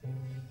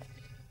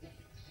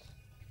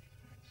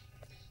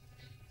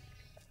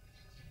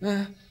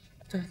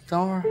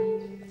等会儿，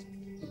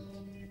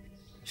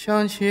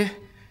象棋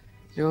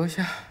留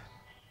下。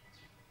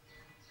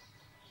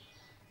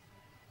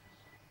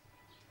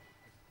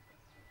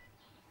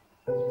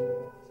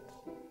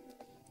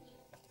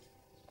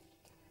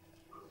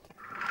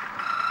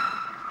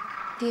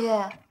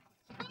爹，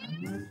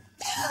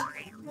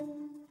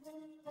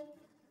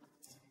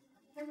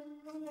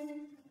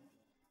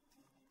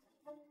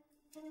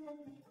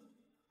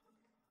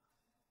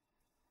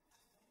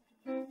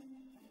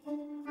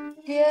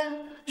爹，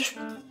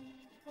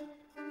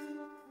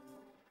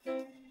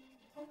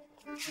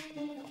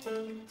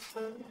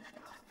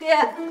爹，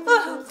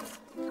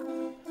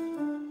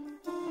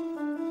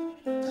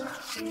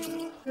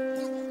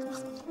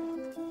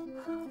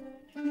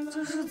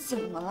这是怎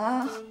么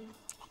了？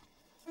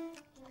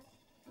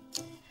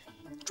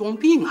装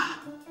病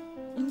啊！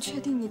您确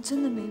定你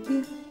真的没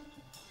病？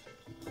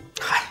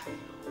嗨，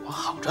我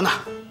好着呢。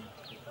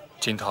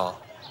金涛，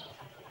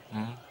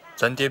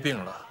咱爹病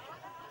了，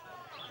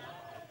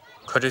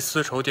可这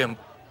丝绸店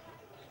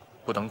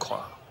不能垮。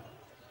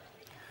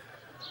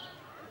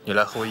你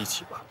来和我一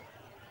起吧。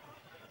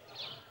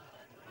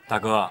大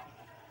哥，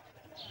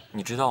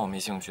你知道我没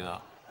兴趣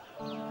的。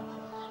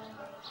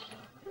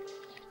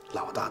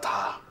老大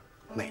他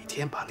每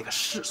天把那个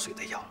嗜睡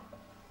的药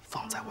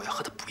放在我要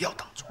和他补药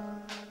当中，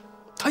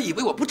他以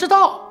为我不知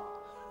道。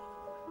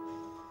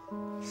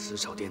丝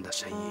绸店的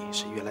生意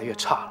是越来越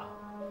差了，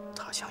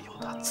他想用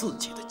他自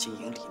己的经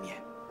营理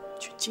念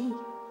去经营，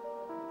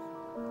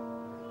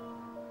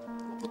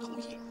我不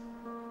同意。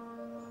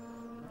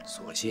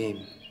索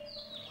性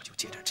我就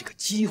借着这个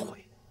机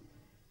会，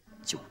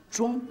就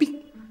装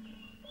病，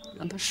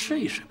让他试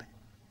一试呗。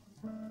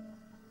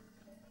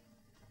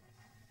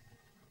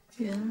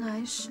原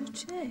来是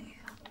这样。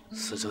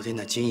丝绸店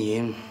的经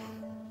营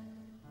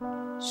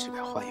是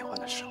该换一换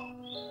的时候。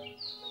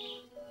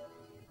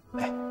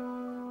哎，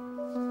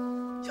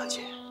杨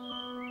姐，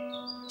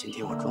今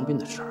天我装病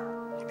的事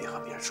儿，你别和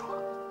别人说。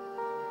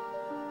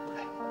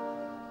哎，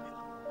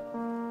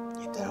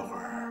你待会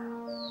儿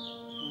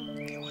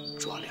给我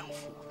抓2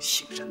副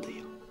醒神的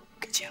药，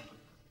给钱了。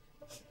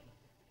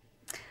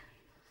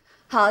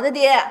好的，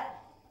爹。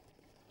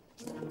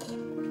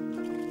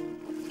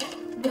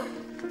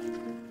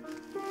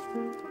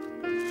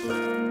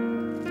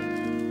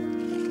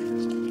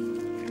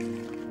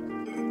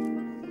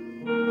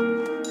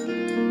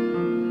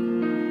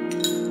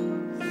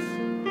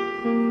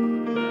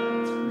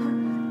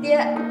爹，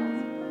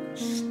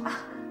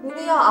您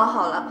的药熬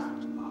好了。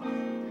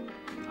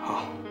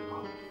好。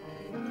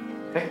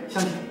哎，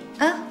香琪。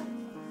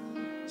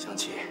香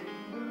琪，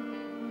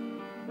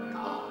他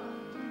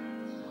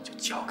就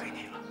交给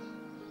你了。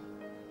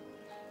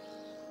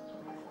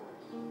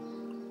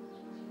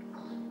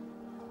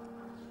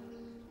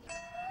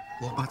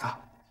我把他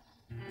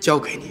交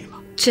给你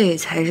了。这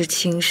才是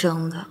亲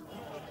生的。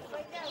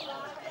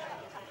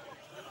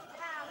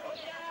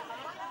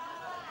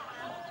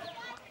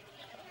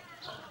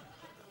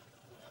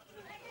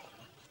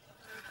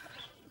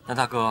那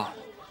大哥，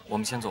我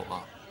们先走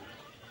了。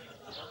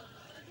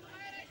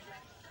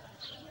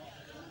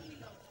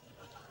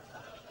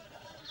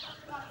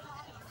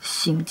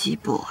心机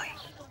boy，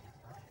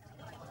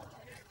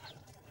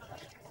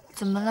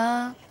 怎么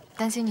了？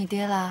担心你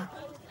爹啦？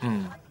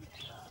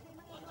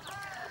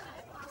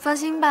放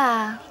心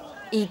吧，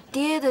以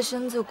爹的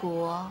身子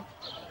骨，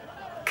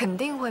肯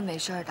定会没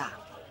事的。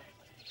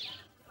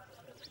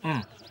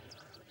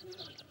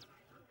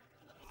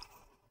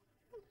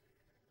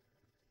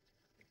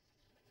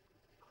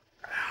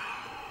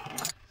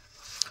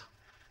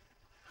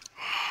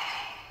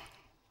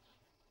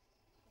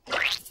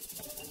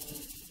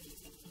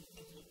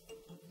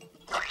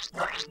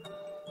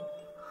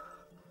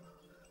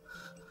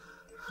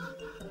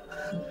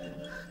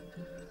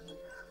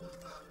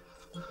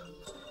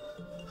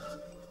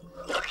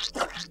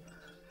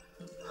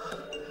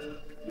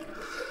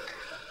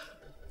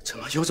怎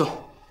么有种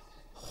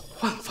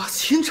焕发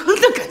青春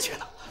的感觉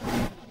呢？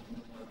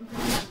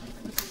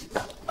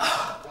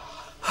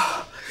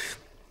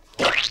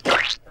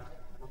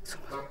怎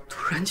么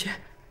突然间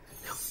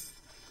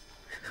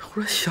忽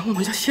然想我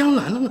们家香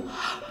兰了呢？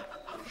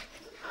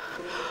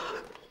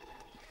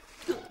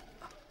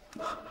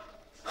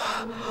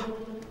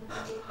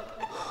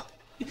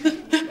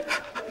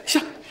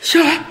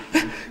香兰，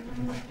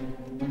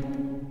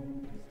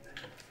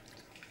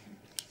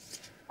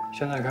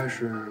现在开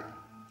始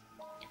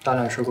大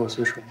量收购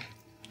丝绸，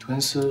囤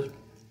丝，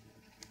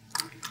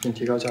并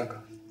提高价格。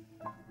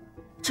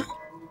这，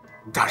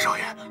大少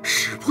爷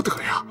使不得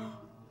呀！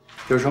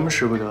有什么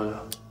使不得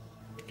的？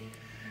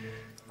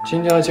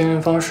金家经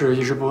营方式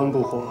一直不温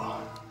不火，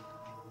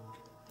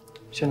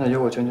现在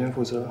由我全权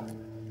负责，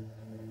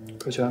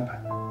各去安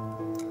排。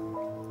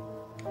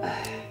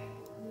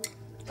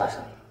大少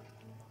爷。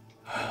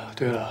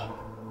对了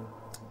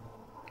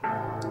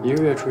，1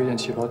个月出一件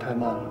旗袍太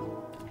慢了。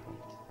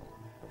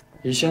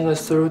以现在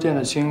丝绸店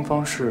的经营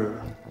方式，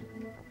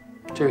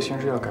这个形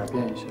式要改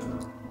变一下。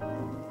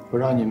我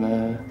让你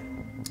们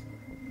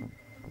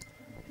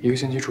1个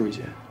星期出一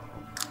件。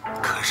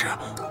可是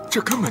这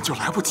根本就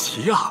来不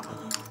及呀！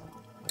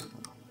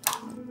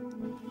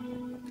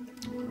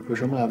有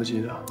什么来不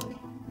及的？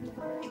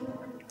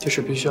这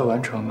是必须要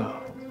完成的，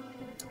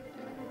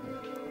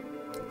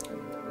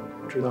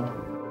知道吗？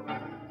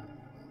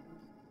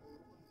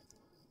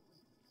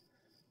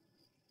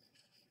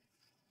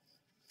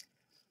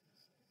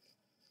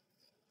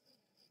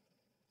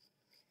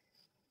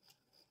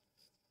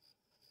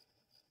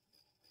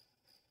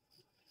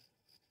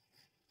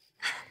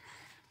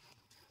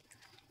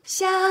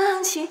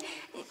香琪，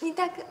你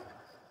大哥，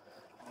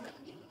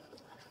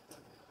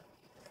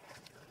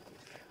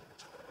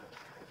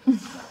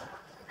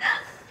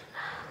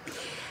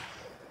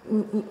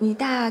你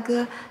大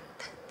哥，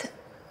他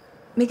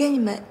没跟你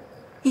们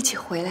一起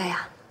回来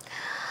呀？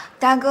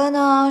大哥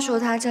呢说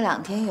他这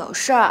2天有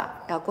事儿，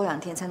要过2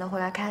天才能回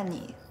来看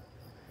你。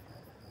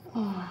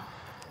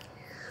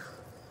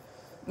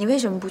你为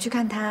什么不去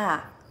看他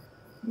啊？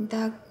你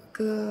大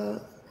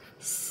哥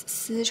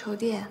丝绸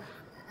店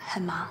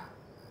很忙。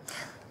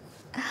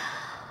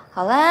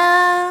好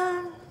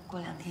啦，过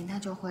2天他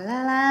就回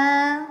来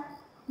啦。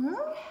嗯。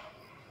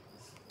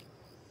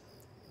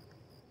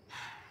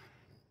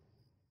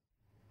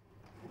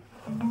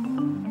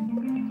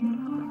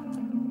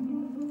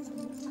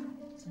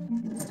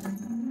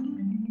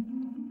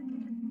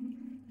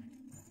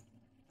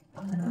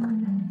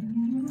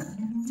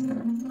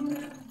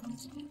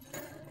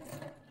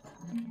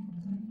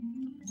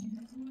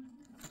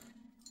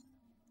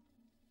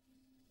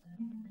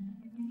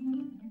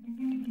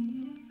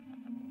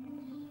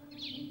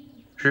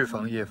日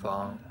防夜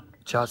防，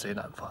家贼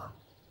难防。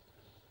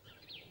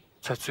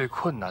在最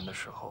困难的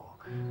时候，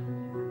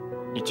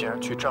你竟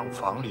然去账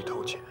房里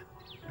偷钱！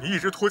你一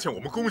直拖欠我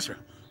们工钱，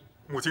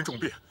母亲重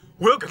病，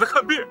我要给她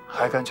看病。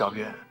还敢狡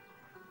辩？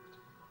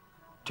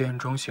店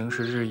中形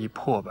势日益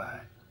破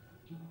败，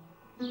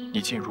你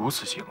竟如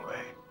此行为！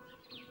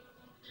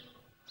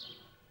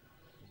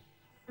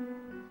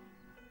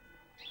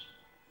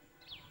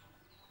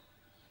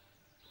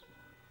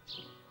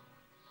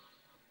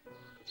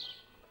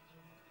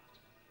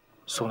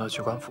送他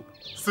去官府。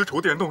丝绸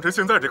店弄成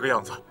现在这个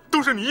样子，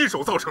都是你一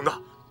手造成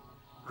的。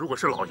如果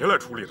是老爷来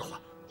处理的话，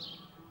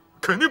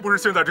肯定不是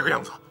现在这个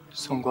样子。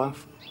送官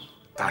府。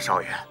大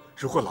少爷，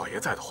如果老爷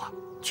在的话，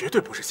绝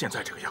对不是现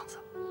在这个样子。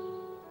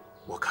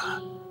我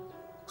看，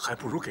还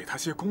不如给他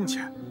些工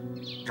钱，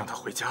让他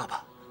回家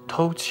吧。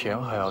偷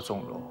钱还要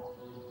纵容？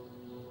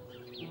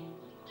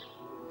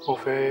莫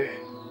非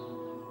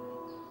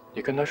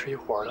你跟他是一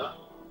伙的？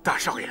大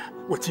少爷，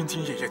我兢兢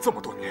业业这么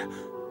多年，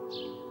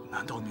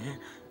难道您……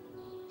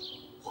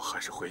我还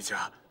是回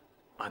家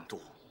安度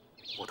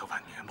我的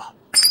晚年吧。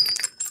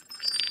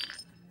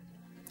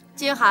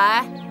金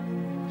海，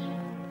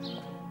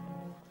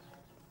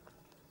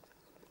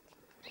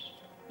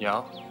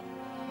娘，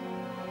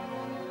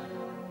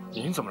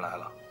您怎么来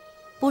了？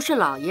不是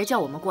老爷叫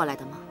我们过来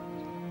的吗？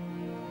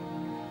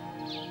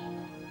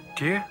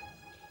爹，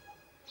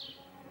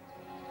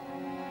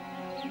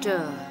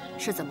这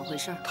是怎么回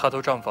事？他偷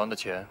账房的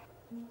钱，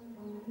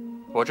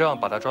我这样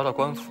把他抓到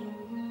官府。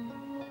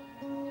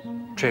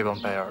这帮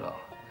白眼狼，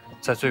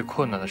在最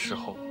困难的时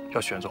候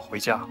要选择回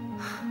家。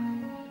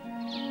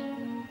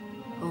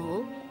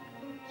哦，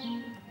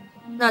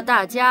那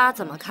大家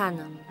怎么看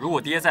呢？如果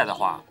爹在的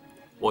话，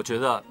我觉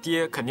得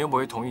爹肯定不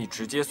会同意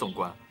直接送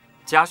官。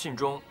家训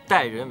中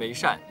待人为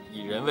善，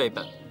以人为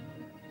本。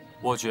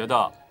我觉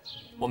得，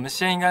我们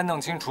先应该弄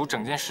清楚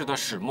整件事的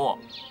始末，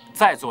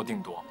再做定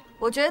夺。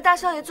我觉得大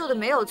少爷做的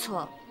没有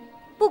错，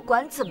不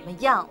管怎么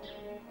样，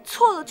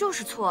错了就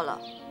是错了。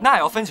那也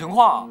要分情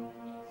况啊。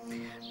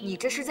你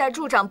这是在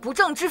助长不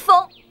正之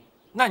风。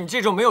那你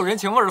这种没有人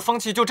情味的风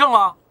气就正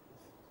了。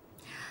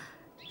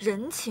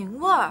人情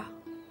味儿？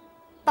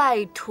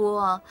拜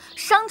托，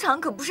商场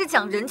可不是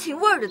讲人情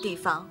味儿的地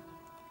方。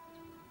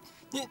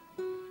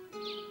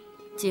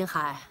金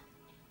海，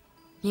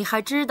你还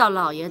知道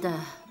老爷的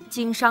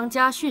经商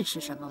家训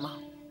是什么吗？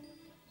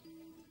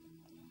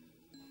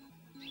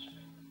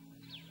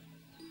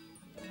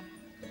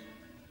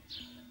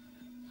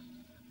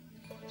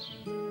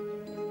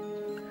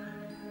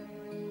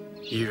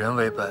以人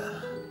为本，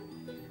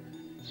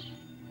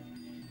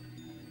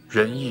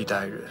仁义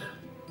待人。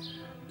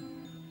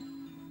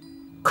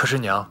可是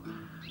娘，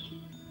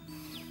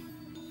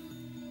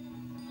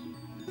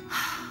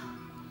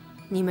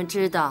你们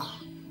知道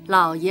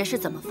老爷是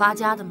怎么发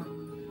家的吗？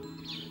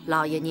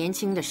老爷年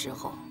轻的时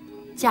候，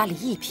家里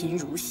一贫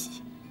如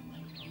洗，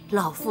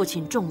老父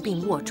亲重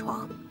病卧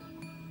床，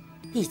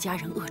一家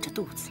人饿着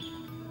肚子，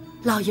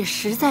老爷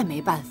实在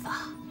没办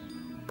法，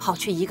跑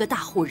去一个大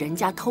户人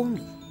家偷米。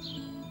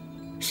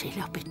谁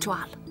料被抓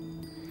了，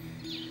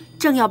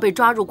正要被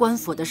抓入官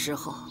府的时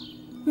候，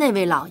那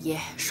位老爷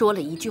说了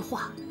一句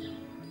话。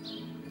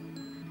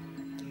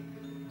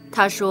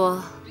他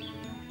说：“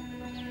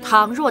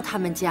倘若他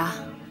们家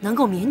能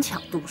够勉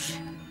强度日，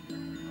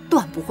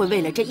断不会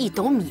为了这1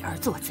斗米而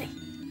做贼。”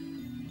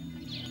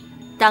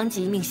当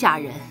即命下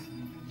人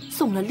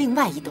送了另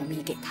外1斗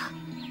米给他，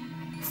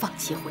放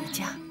其回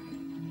家。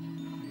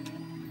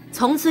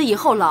从此以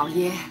后，老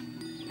爷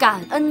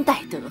感恩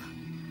戴德。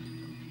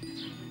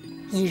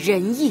以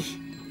仁义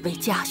为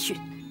家训，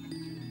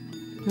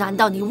难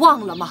道你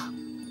忘了吗？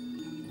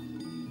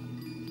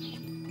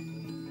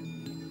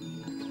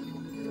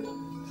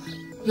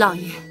老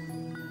爷，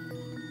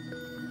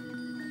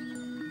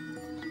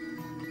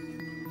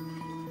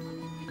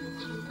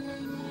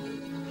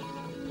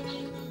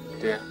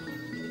爹，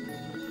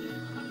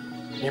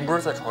您不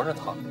是在床上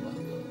躺着吗？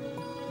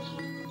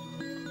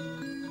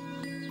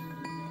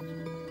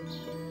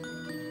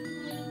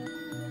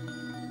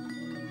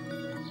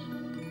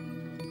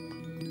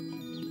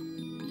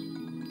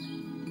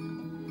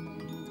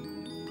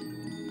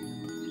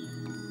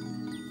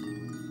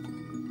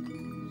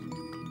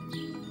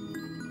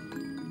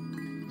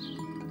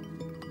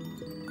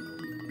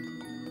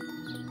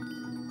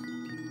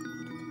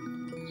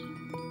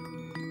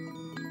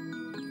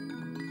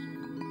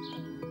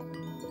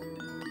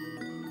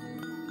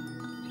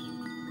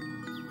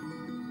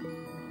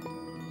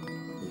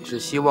是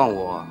希望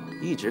我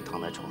一直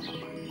躺在床上吧？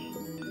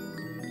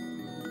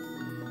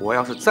我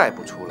要是再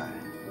不出来，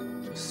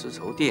这丝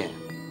绸店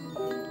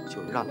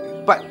就让你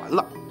给败完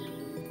了。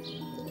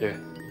爹，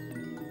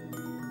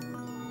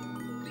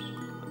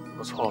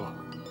我错了。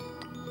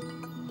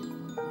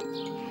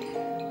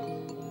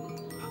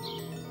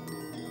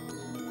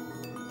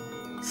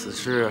此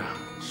事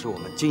是我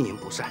们经营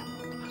不善，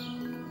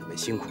你们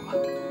辛苦了。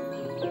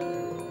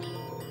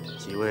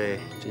几位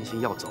真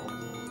心要走，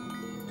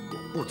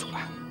我不阻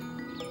拦。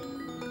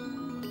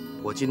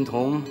我金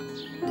童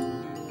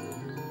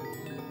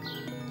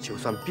就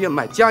算变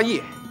卖家业，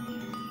也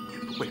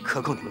不会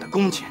克扣你们的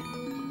工钱。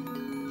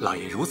老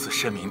爷如此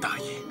深明大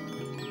义，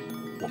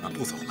我们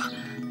不走了。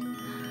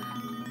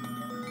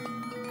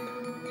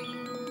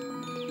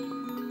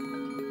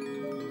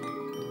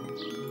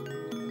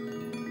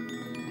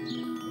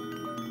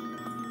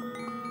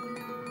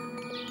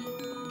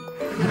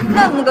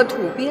那么个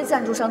土鳖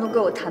赞助商都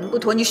跟我谈不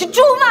妥，你是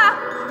猪吗？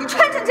你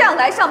穿成这样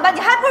来上班，你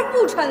还不如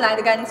不穿来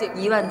的干净。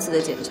1万次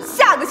的检查，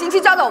下个星期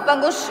交到我办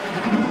公室。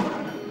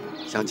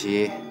香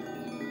琪，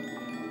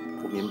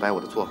不明白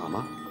我的做法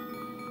吗？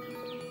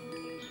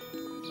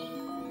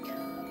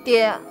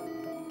爹，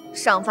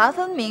赏罚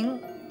分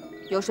明，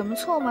有什么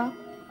错吗？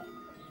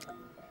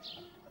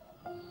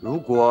如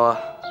果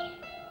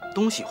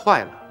东西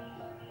坏了，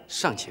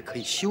尚且可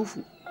以修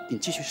复并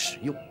继续使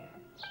用，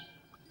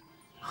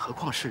何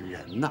况是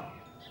人呢？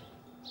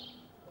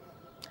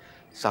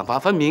赏罚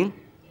分明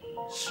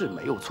是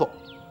没有错，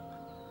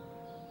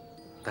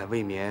但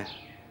未免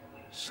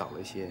少了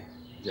一些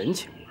人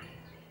情味。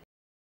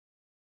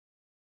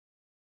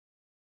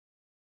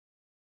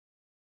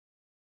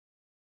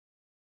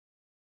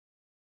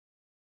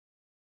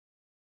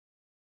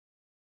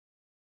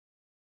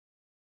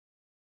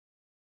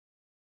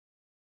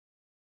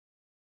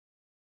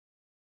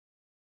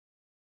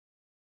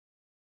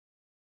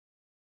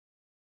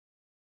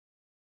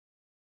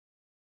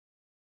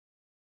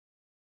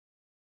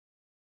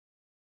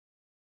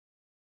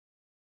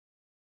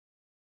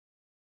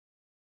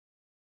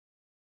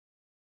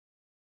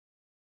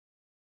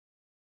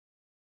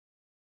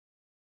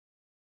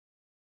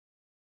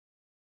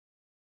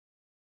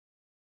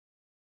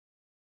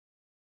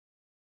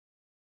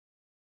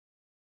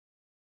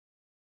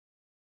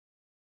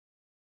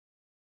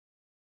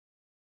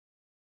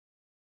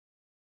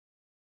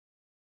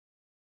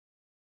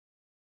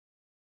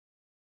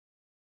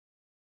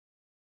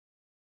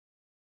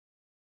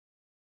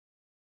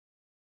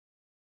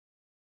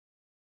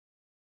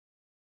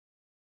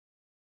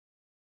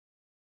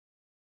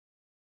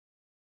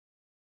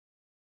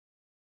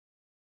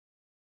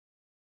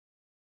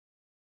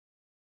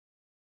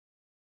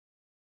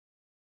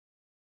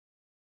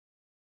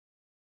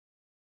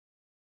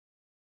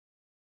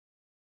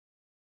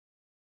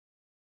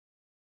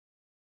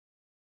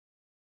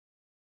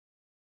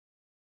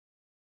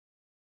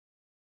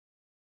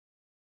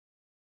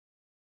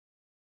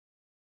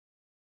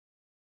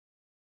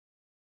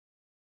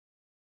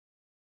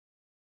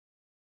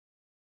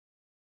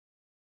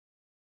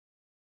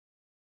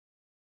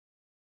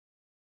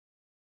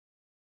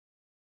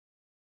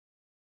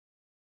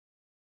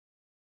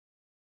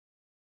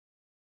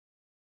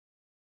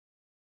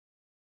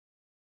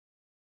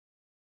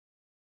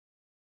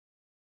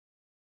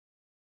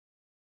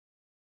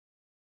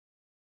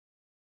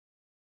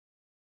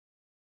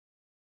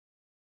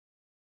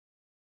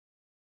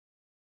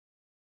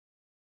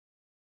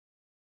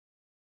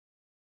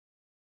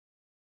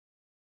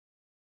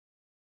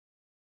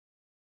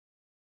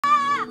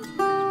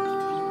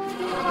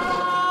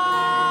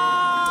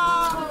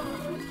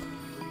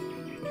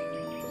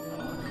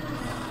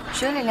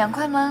水里凉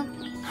快吗？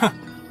哼，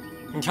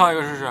你跳一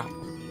个试试。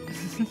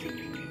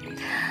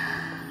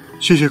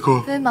谢谢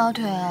哥。飞毛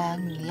腿，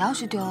你要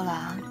是丢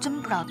了，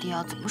真不知道爹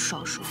要怎么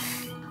收拾。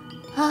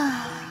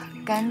啊，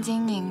赶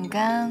紧拧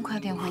干，快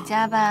点回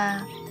家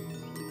吧。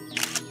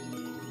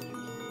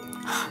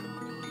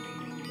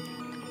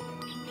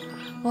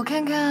我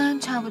看看，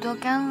差不多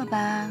干了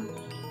吧。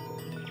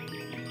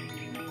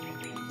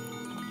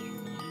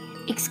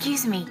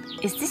Excuse me,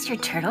 is this your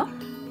turtle?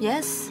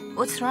 Yes.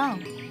 What's wrong?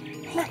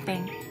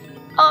 Nothing.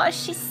 Oh,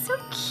 she's so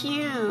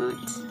cute.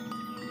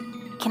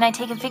 Can I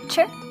take a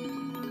picture?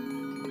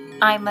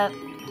 I'm a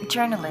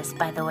journalist,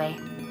 by the way.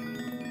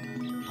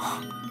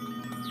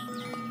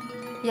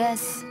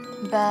 Yes,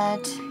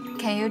 but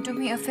can you do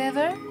me a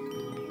favor?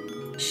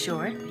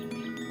 Sure.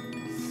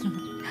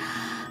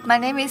 My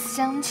name is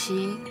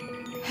Xiangqi.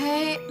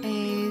 He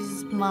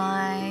is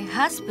my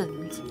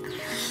husband,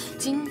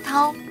 Jin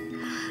Tao.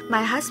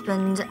 My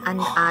husband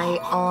and I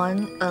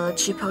own a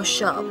cheapo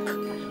shop,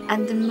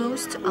 and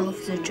most of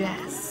the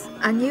dress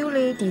are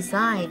newly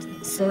designed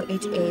so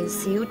it is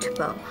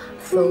suitable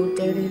for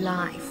daily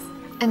life.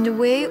 And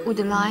we would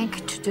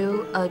like to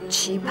do a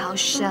cheapo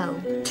show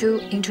to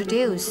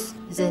introduce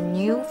the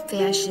new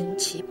fashion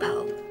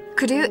cheapo.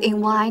 Could you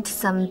invite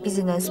some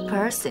business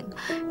person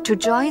to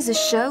join the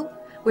show?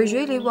 We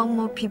really want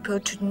more people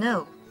to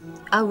know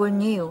our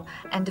new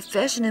and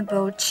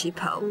fashionable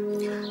cheapo.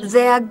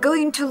 They are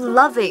going to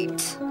love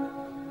it.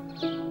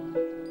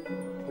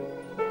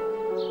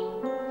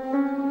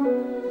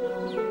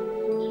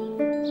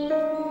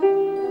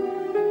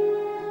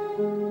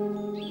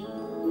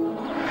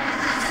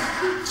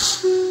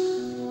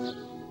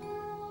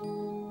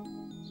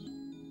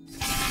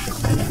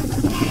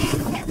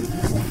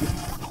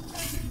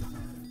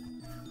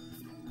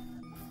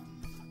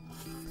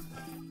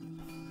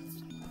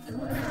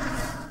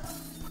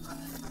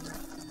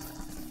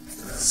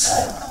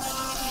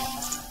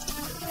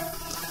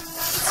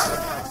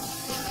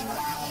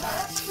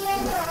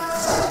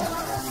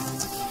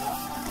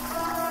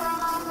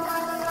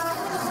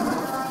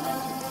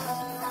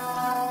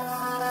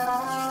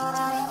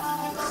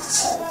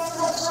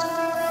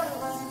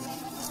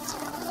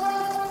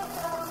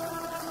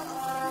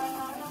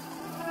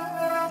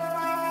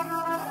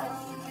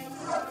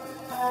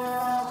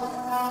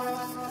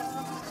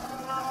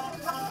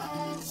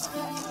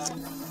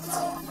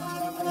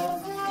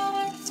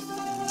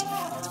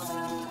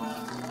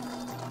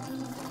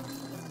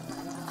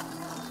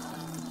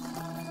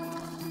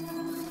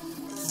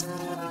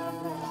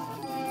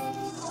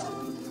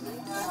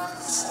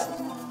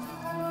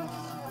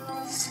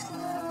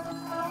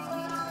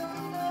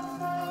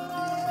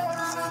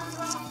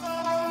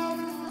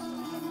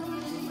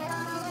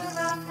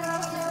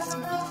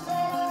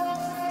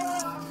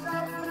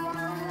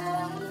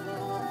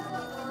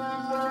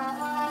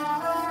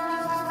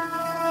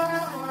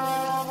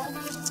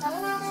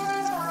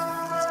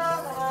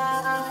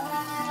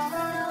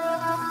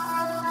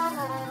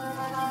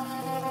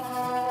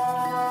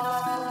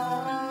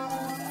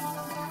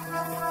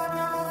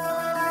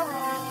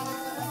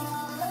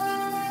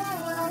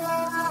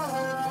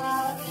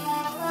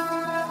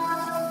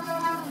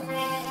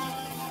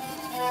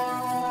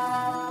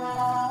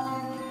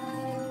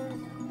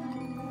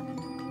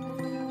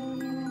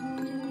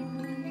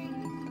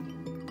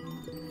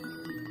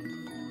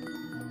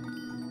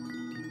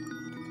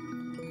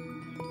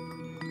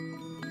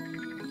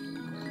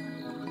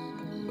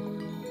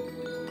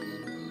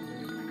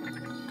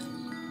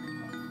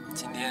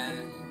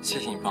 谢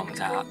谢你帮我们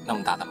家那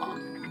么大的忙。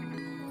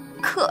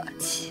客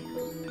气。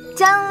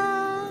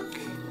江，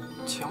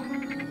请。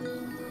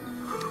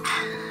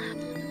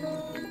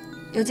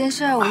有件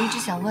事我一直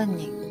想问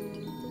你。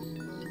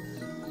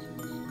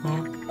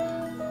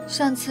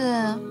上次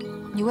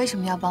你为什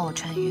么要帮我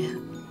穿越？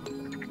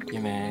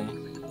因为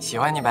喜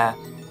欢你呗。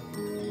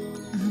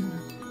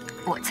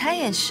我猜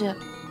也是。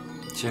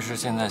其实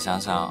现在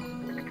想想，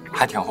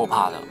还挺后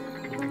怕的。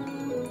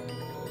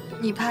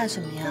你怕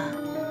什么呀？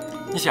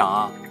你想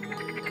啊，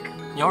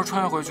你要是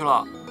穿越回去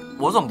了，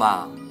我怎么办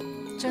啊？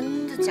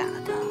真的假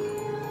的？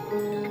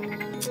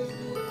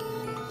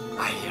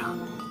哎呀，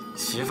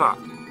媳妇儿，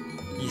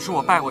你是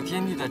我拜过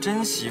天地的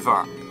真媳妇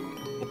儿，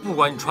我不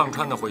管你穿不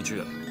穿得回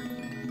去，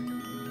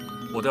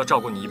我都要照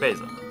顾你一辈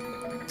子。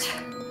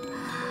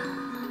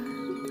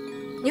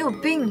你有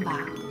病吧？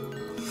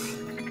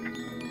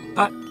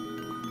哎，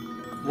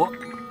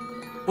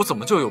我怎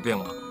么就有病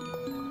了？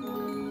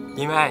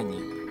因为爱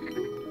你，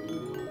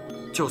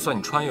就算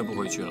你穿越不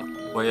回去了，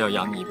我也要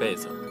养你一辈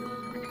子。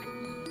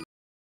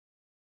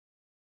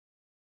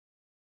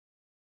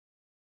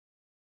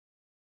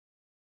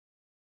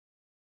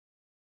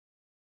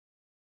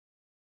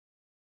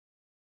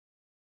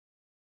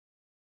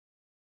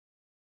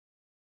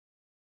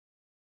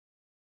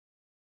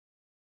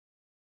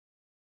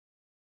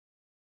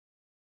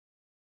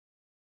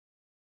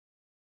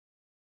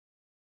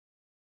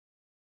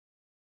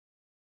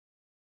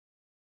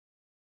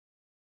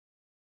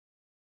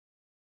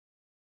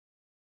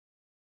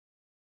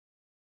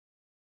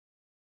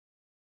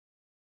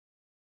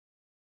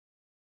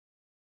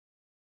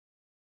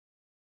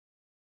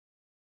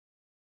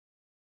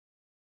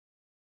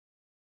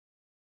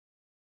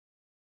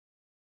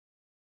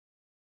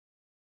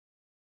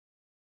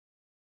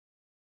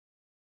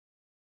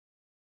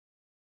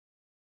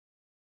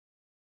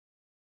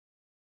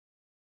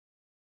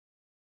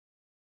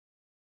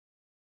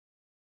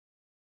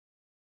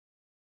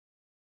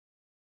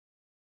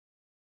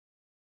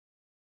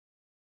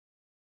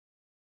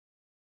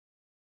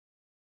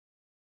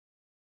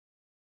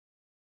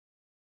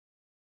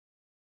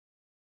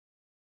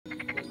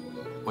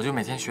我就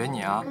每天学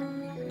你啊，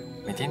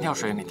每天跳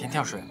水，每天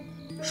跳水，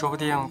说不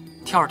定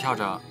跳着跳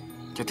着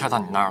就跳到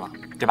你那儿了，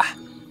对吧？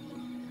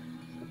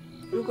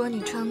如果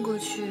你穿过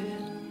去，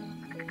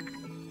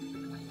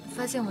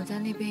发现我在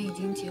那边已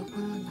经结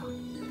婚了呢？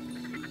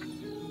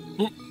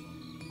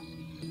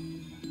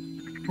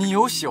你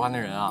有喜欢的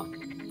人啊？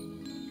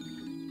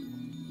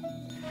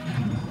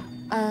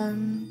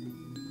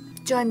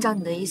就按照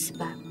你的意思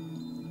吧。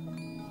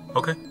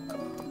OK。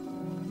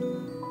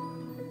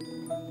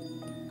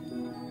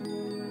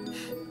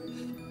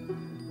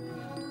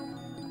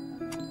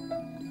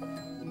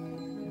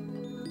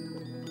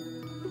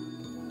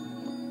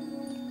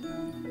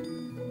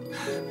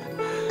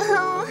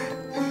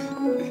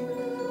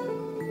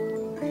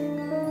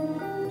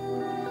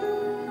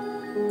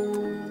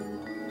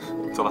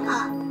走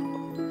吧。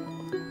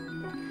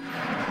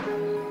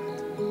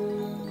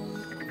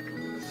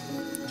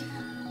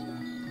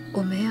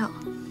我没有。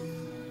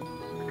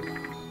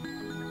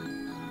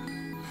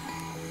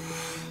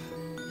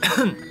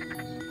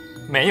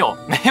没有，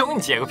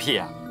你结个屁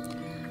啊！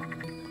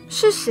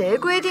是谁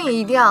规定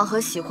一定要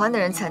和喜欢的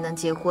人才能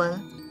结婚？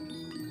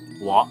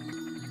我。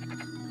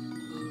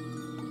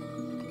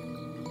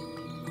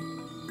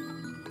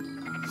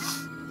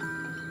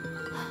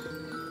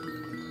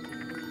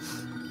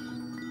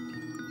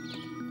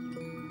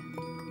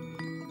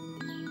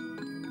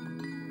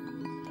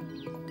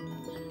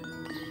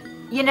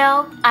You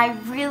know, I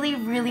really,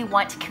 really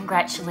want to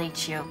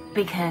congratulate you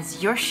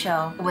because your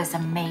show was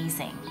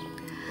amazing.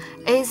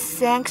 It's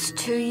thanks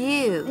to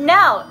you.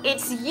 No,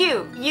 it's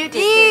you. You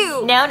did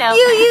you. This. No.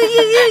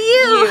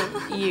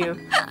 You.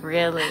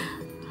 Really.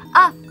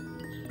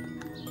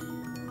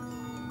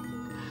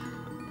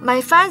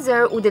 My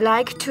father would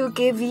like to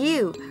give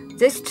you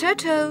this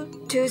turtle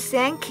to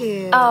thank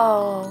you.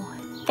 Oh,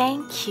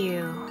 thank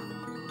you.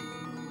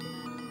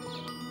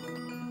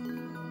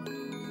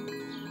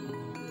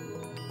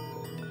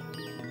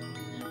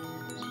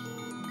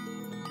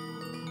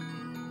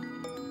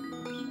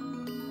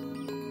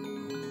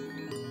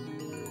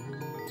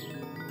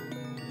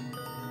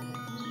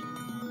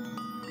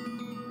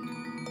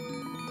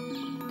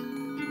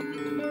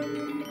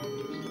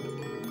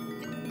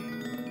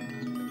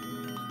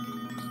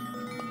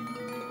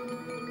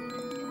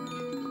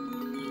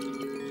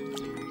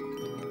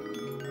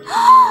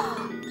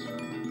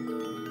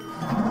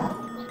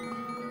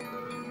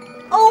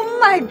 Oh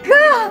my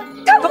god！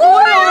 他不会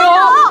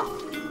了！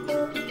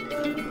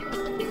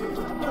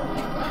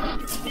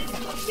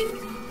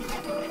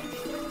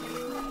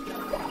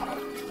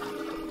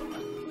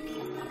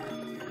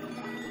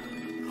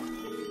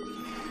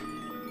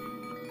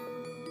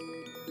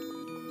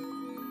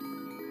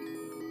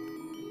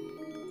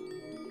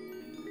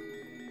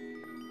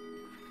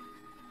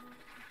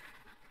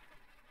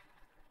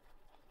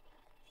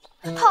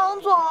唐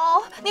总，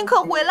您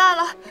可回来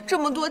了！这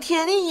么多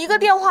天，您一个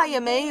电话也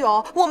没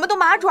有，我们都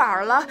麻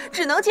爪了，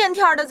只能见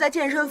天的在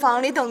健身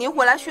房里等您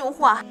回来训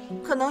话。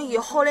可能以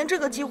后连这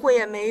个机会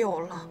也没有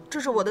了。这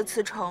是我的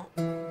辞呈。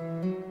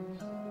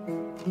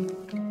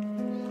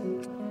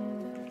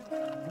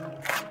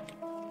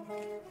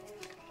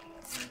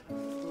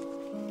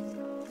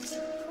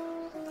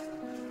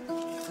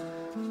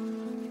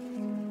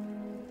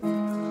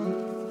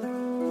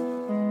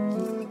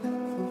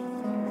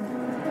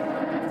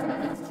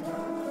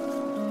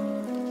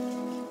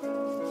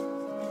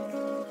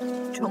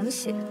重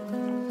写。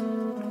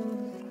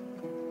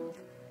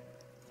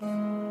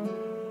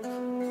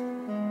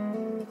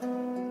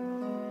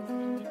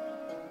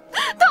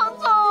唐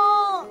总，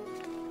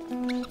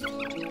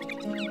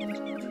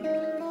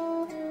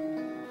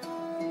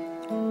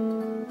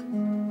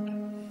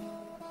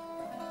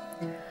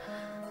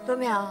罗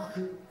淼，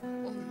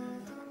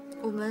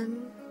我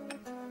们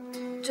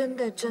真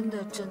的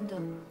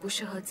不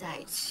适合在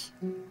一起。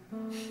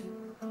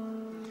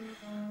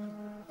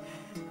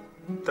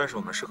但是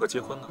我们适合结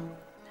婚呢。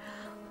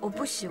我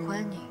不喜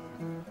欢你。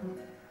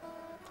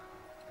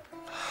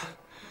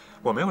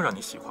我没有让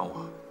你喜欢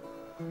我。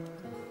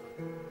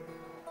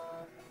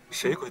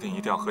谁规定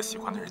一定要和喜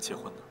欢的人结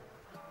婚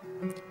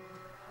呢？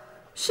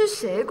是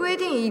谁规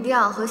定一定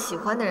要和喜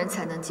欢的人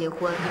才能结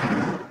婚？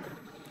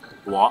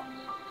我。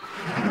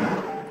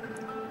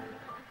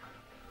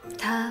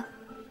他。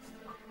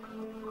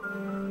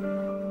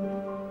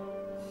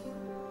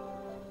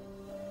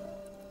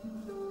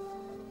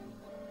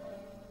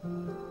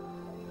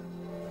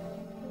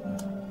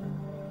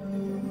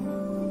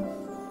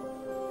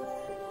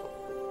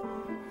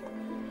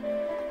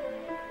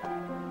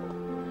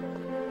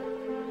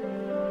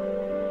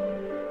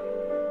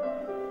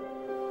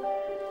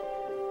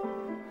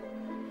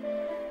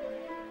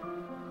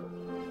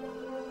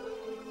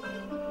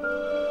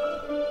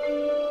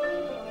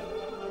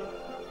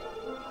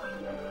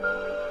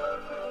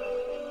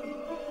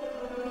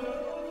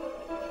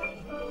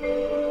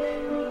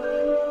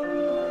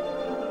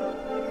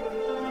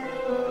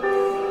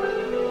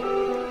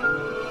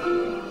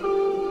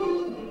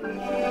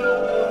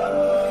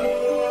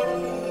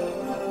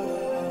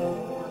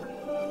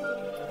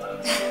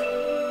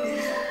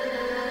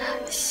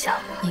小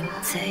淫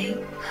贼。